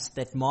elapsed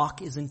that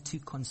Mark isn't too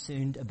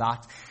concerned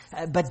about.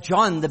 But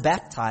John, the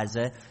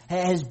baptizer,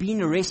 has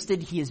been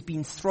arrested. He has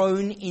been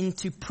thrown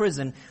into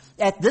prison.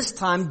 At this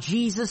time,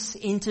 Jesus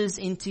enters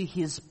into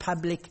his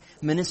public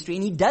ministry,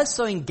 and he does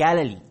so in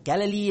Galilee.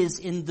 Galilee is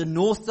in the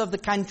north of the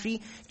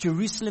country.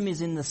 Jerusalem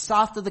is in the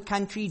south of the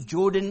country.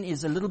 Jordan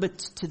is a little bit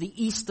to the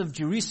east of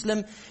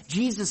Jerusalem.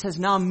 Jesus has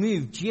now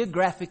moved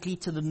geographically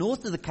to the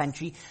north of the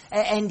country,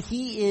 and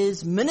he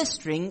is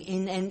ministering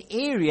in an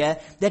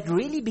area that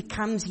really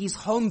becomes his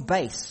home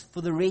base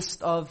for the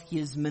rest of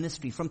his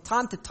ministry. From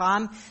time to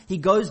time, he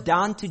goes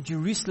down to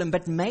Jerusalem,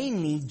 but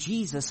mainly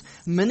Jesus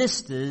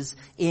ministers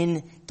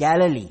in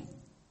Galilee.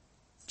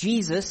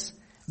 Jesus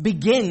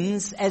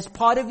begins as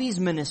part of his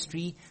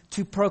ministry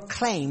to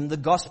proclaim the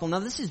gospel. Now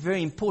this is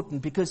very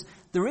important because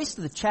the rest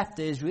of the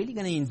chapter is really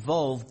going to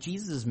involve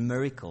Jesus'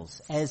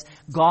 miracles as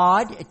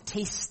God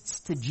attests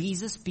to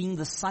Jesus being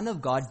the Son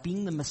of God,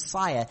 being the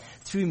Messiah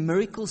through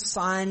miracles,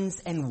 signs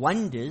and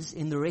wonders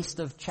in the rest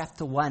of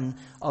chapter 1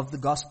 of the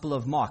Gospel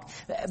of Mark.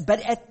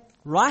 But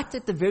right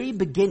at the very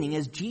beginning,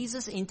 as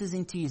Jesus enters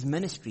into his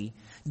ministry,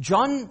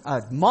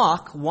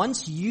 Mark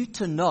wants you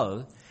to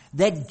know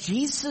that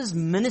Jesus'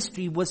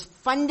 ministry was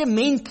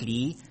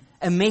fundamentally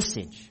a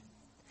message.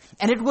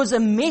 And it was a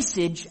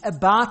message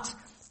about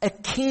a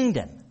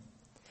kingdom.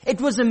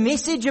 It was a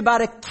message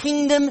about a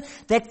kingdom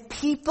that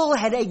people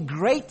had a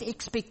great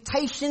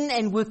expectation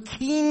and were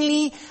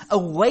keenly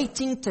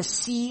awaiting to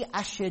see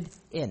ushered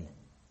in.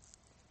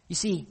 You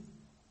see,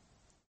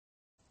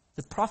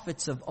 the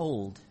prophets of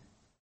old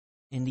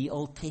in the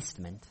Old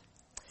Testament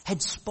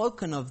had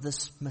spoken of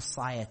this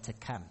Messiah to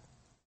come.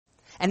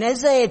 And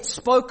as they had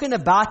spoken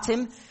about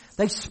him,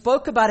 they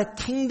spoke about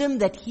a kingdom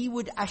that he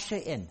would usher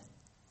in.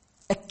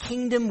 A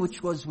kingdom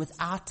which was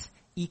without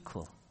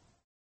equal.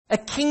 A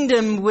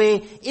kingdom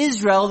where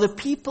Israel, the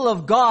people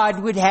of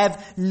God, would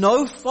have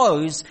no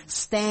foes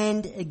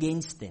stand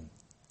against them.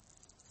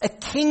 A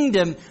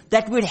kingdom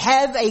that would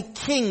have a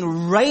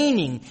king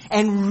reigning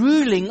and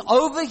ruling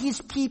over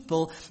his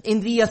people in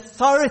the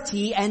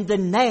authority and the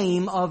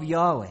name of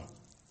Yahweh.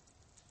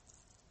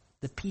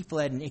 The people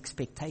had an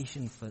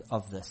expectation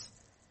of this.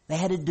 They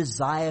had a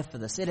desire for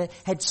this. It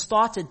had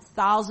started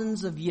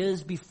thousands of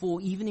years before,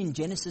 even in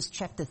Genesis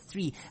chapter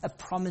 3, a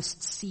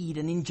promised seed.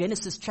 And in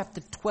Genesis chapter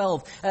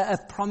 12, a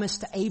promise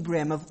to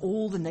Abraham of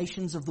all the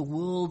nations of the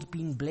world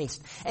being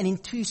blessed. And in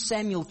 2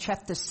 Samuel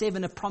chapter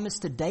 7, a promise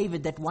to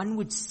David that one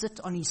would sit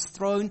on his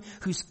throne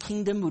whose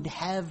kingdom would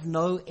have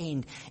no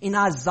end. In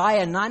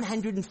Isaiah,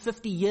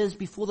 950 years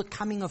before the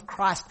coming of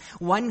Christ,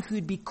 one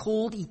who'd be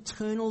called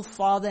Eternal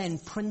Father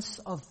and Prince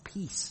of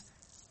Peace.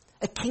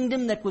 A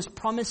kingdom that was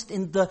promised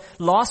in the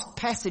last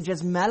passage,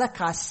 as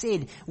Malachi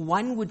said,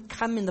 one would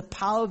come in the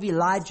power of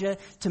Elijah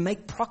to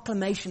make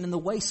proclamation and the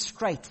way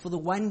straight for the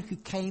one who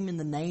came in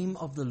the name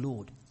of the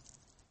Lord.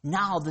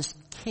 Now this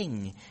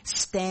king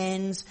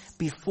stands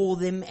before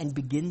them and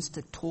begins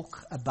to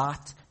talk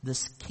about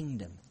this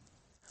kingdom.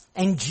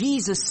 And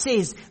Jesus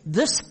says,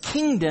 this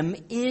kingdom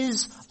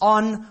is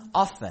on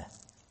offer.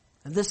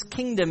 And this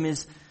kingdom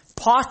is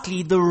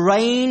partly the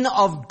reign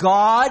of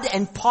God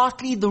and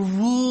partly the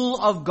rule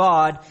of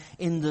God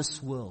in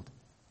this world.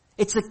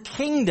 It's a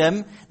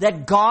kingdom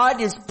that God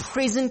is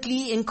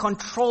presently in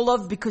control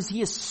of because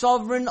he is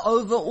sovereign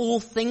over all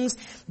things,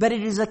 but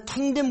it is a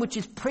kingdom which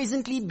is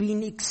presently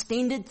being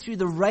extended through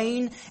the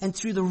reign and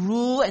through the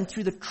rule and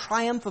through the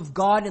triumph of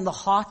God in the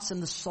hearts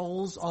and the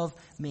souls of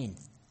men.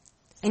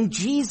 And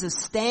Jesus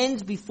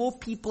stands before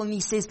people and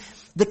he says,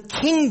 the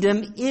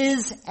kingdom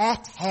is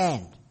at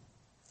hand.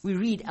 We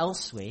read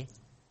elsewhere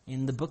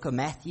in the book of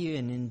Matthew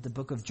and in the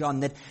book of John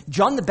that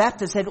John the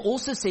Baptist had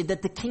also said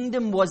that the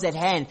kingdom was at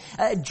hand.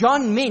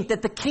 John meant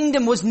that the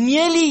kingdom was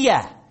nearly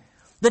here.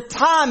 The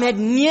time had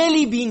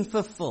nearly been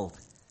fulfilled.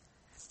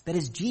 But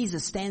as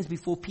Jesus stands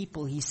before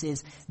people, he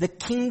says, the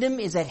kingdom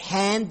is at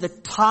hand, the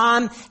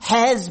time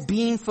has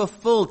been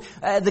fulfilled.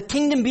 The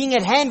kingdom being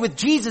at hand with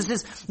Jesus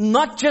is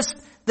not just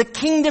the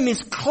kingdom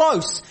is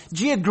close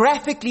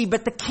geographically,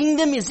 but the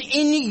kingdom is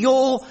in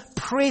your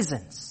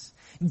presence.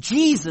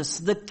 Jesus,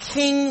 the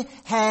King,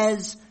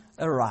 has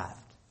arrived.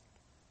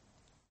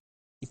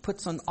 He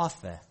puts on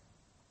offer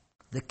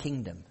the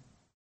kingdom.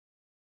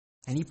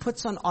 And he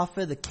puts on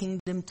offer the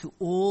kingdom to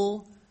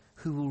all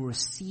who will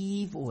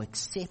receive or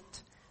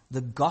accept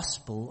the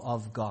gospel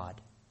of God.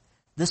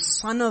 The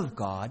Son of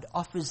God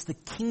offers the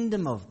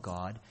kingdom of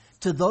God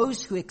to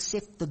those who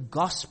accept the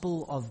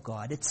gospel of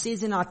God. It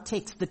says in our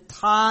text, the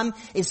time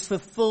is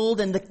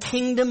fulfilled and the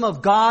kingdom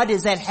of God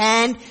is at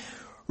hand.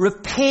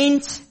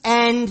 Repent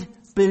and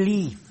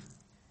believe.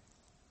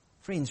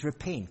 Friends,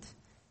 repent.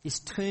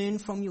 Just turn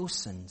from your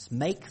sins,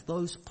 make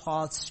those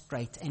paths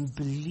straight, and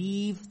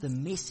believe the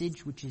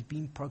message which has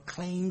been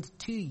proclaimed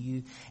to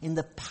you in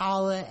the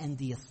power and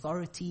the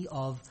authority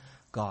of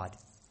God.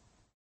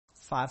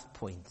 5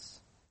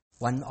 points.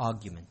 One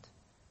argument.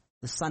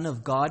 The Son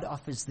of God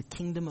offers the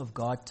kingdom of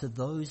God to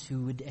those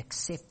who would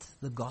accept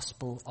the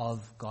gospel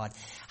of God.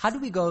 How do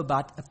we go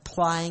about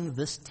applying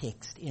this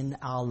text in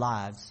our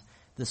lives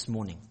this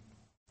morning?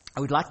 I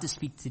would like to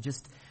speak to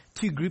just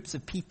 2 groups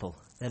of people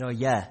that are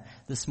here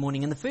this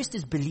morning. And the first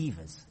is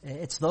believers.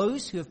 It's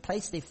those who have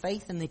placed their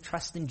faith and their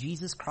trust in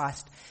Jesus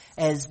Christ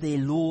as their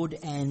Lord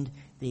and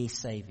their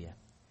Savior.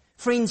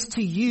 Friends,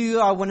 to you,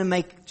 I want to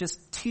make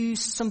just 2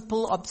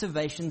 simple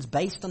observations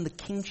based on the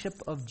kingship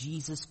of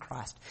Jesus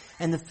Christ.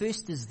 And the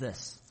first is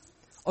this.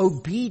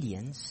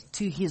 Obedience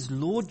to his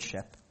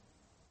lordship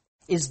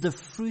is the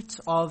fruit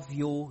of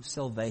your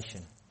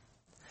salvation.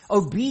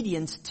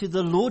 Obedience to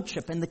the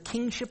lordship and the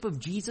kingship of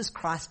Jesus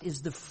Christ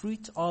is the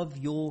fruit of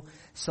your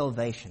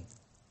salvation.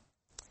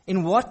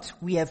 In what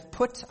we have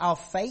put our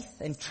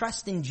faith and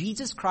trust in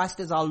Jesus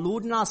Christ as our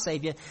Lord and our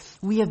Savior,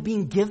 we have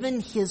been given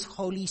his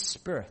Holy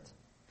Spirit.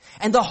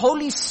 And the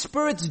Holy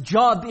Spirit's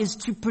job is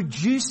to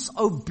produce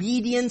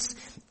obedience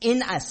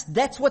in us.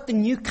 That's what the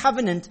new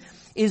covenant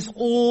is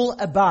all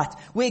about.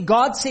 Where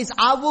God says,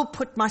 I will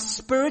put my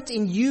Spirit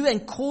in you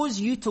and cause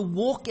you to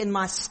walk in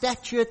my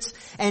statutes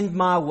and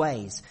my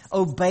ways.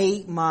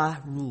 Obey my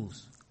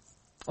rules.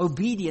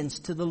 Obedience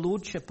to the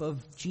Lordship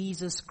of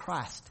Jesus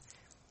Christ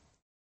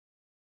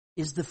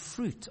is the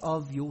fruit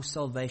of your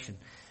salvation.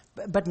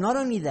 But not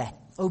only that,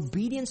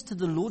 obedience to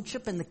the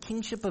Lordship and the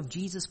kingship of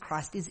Jesus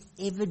Christ is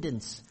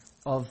evidence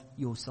of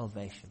your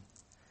salvation.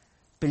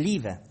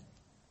 Believer,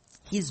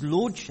 his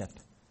Lordship,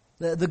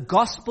 the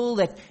gospel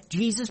that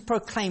Jesus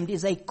proclaimed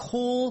is a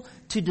call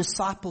to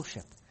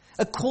discipleship,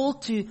 a call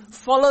to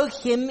follow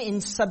him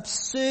in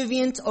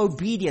subservient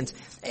obedience.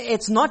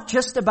 It's not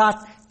just about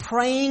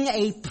praying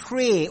a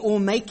prayer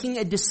or making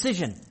a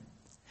decision.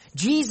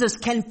 Jesus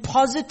can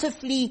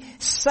positively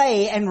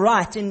say and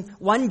write in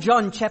 1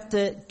 John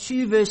chapter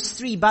 2 verse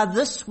 3, by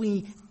this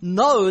we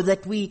know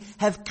that we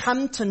have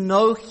come to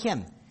know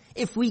him,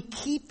 if we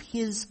keep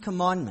his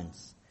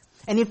commandments.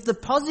 And if the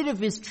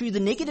positive is true, the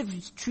negative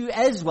is true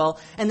as well.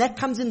 And that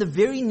comes in the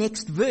very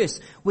next verse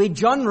where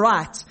John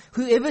writes,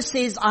 whoever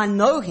says, I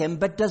know him,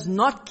 but does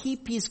not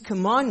keep his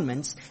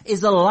commandments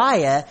is a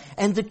liar,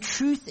 and the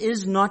truth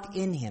is not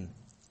in him.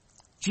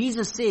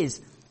 Jesus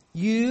says,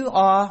 you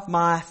are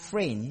my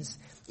friends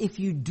if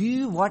you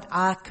do what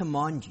I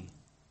command you.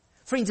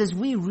 Friends, as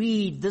we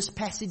read this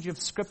passage of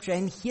Scripture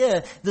and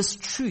hear this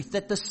truth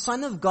that the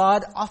Son of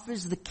God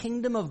offers the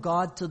kingdom of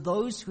God to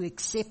those who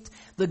accept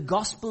the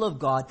gospel of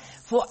God,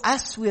 for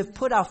us who have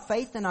put our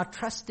faith and our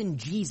trust in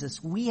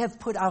Jesus, we have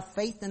put our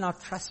faith and our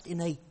trust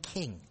in a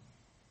King.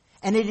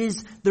 And it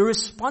is the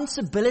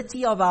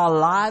responsibility of our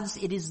lives,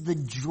 it is the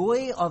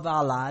joy of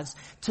our lives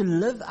to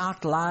live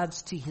out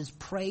lives to his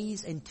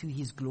praise and to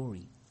his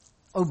glory.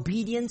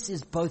 Obedience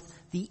is both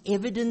the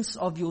evidence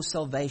of your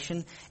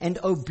salvation, and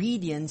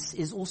obedience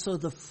is also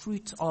the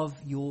fruit of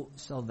your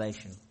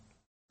salvation.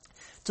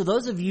 To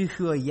those of you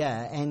who are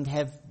here and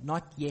have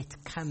not yet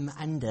come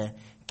under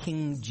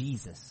King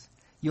Jesus,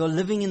 you are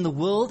living in the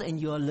world and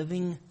you are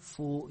living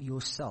for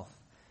yourself.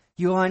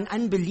 You are an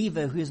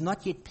unbeliever who has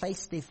not yet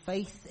placed their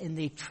faith and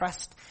their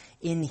trust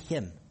in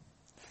him.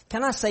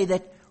 Can I say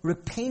that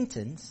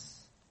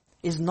repentance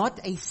is not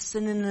a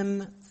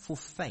synonym for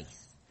faith?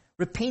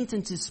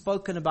 Repentance is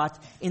spoken about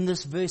in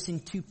this verse in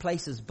 2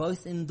 places,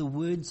 both in the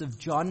words of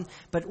John,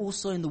 but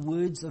also in the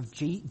words of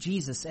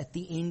Jesus at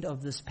the end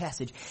of this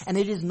passage. And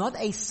it is not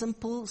a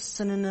simple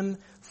synonym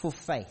for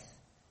faith.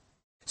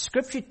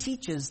 Scripture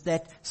teaches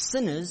that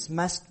sinners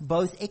must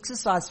both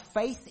exercise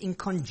faith in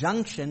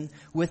conjunction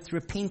with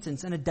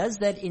repentance. And it does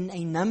that in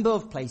a number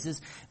of places.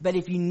 But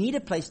if you need a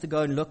place to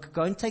go and look,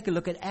 go and take a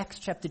look at Acts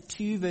chapter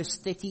 2 verse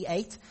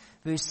 38,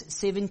 verse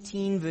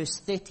 17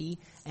 verse 30,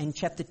 and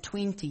chapter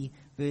 20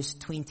 verse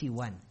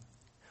 21.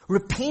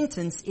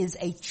 Repentance is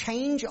a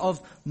change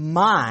of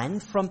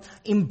mind from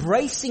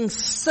embracing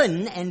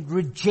sin and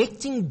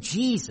rejecting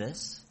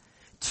Jesus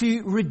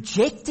to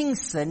rejecting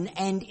sin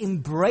and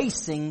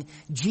embracing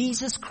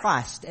Jesus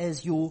Christ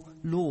as your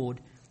Lord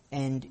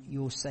and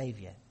your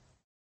Savior.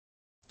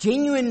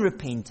 Genuine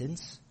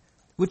repentance,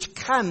 which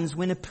comes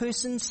when a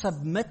person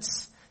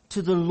submits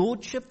to the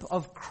Lordship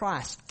of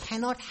Christ,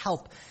 cannot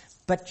help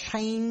but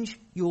change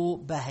your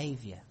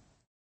behavior.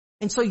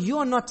 And so you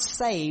are not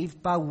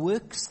saved by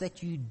works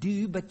that you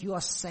do, but you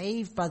are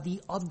saved by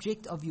the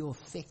object of your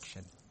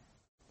affection.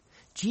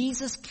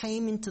 Jesus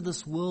came into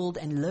this world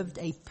and lived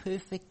a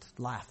perfect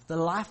life, the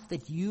life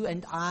that you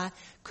and I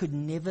could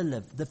never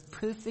live, the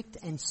perfect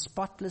and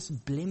spotless,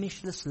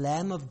 blemishless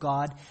Lamb of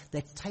God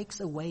that takes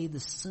away the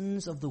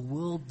sins of the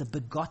world, the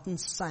begotten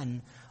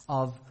Son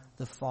of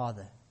the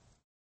Father.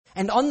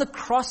 And on the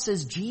cross,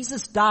 as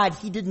Jesus died,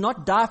 He did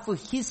not die for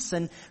His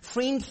sin.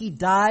 Friend, He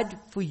died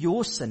for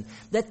your sin,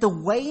 that the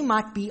way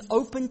might be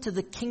open to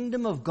the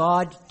kingdom of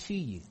God to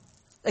you,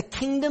 a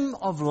kingdom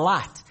of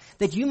light,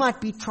 that you might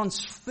be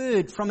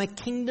transferred from a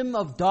kingdom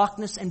of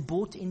darkness and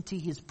brought into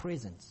His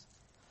presence.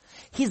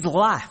 His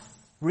life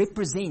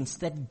represents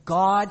that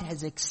God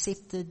has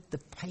accepted the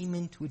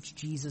payment which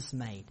Jesus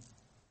made.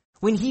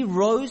 When He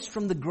rose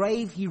from the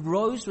grave, He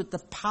rose with the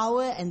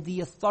power and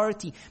the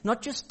authority,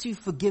 not just to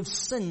forgive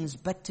sins,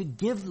 but to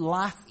give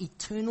life,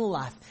 eternal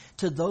life,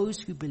 to those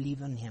who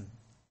believe in Him.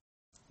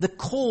 The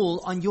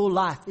call on your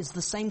life is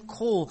the same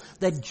call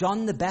that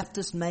John the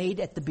Baptist made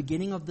at the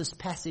beginning of this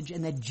passage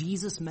and that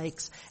Jesus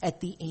makes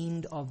at the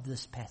end of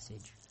this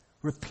passage.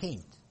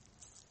 Repent.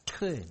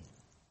 Turn.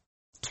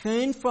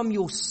 Turn from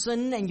your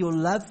sin and your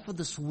love for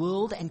this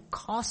world and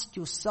cast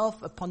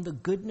yourself upon the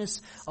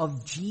goodness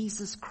of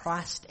Jesus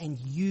Christ, and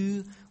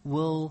you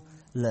will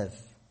live.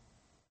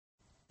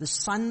 The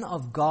Son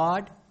of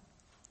God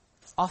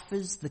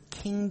offers the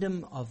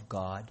kingdom of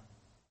God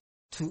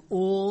to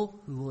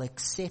all who will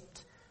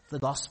accept the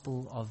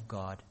gospel of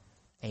God.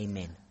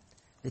 Amen.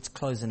 Let's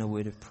close in a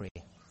word of prayer.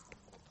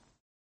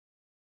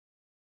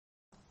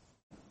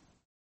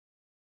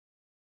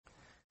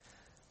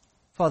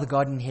 Father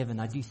God in heaven,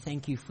 I do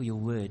thank You for Your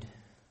word.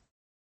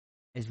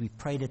 As we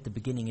prayed at the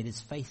beginning, it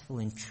is faithful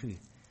and true.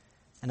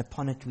 And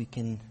upon it we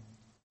can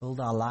build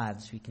our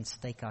lives, we can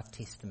stake our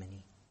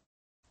testimony.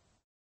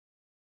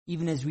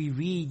 Even as we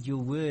read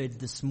Your word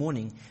this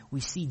morning,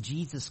 we see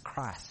Jesus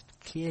Christ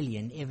clearly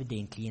and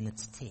evidently in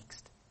its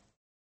text.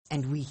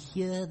 And we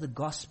hear the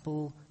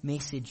gospel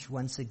message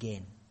once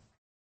again.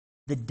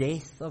 The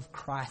death of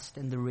Christ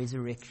and the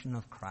resurrection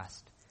of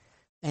Christ.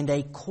 And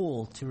a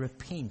call to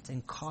repent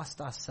and cast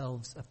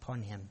ourselves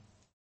upon Him.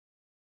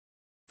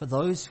 For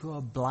those who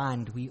are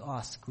blind, we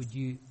ask, would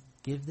You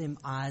give them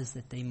eyes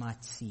that they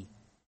might see?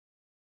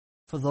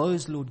 For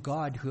those, Lord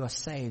God, who are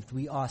saved,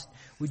 we ask,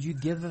 would You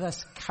give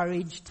us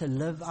courage to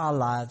live our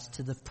lives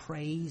to the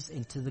praise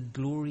and to the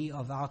glory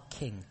of our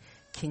King,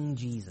 King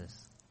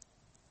Jesus.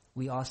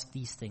 We ask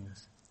these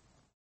things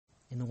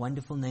in the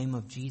wonderful name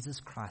of Jesus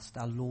Christ,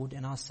 our Lord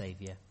and our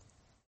Savior.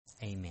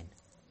 Amen.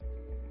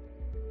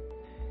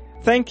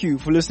 Thank you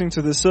for listening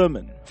to this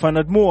sermon. Find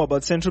out more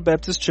about Central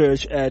Baptist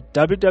Church at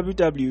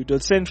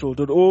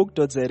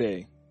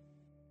www.central.org.za.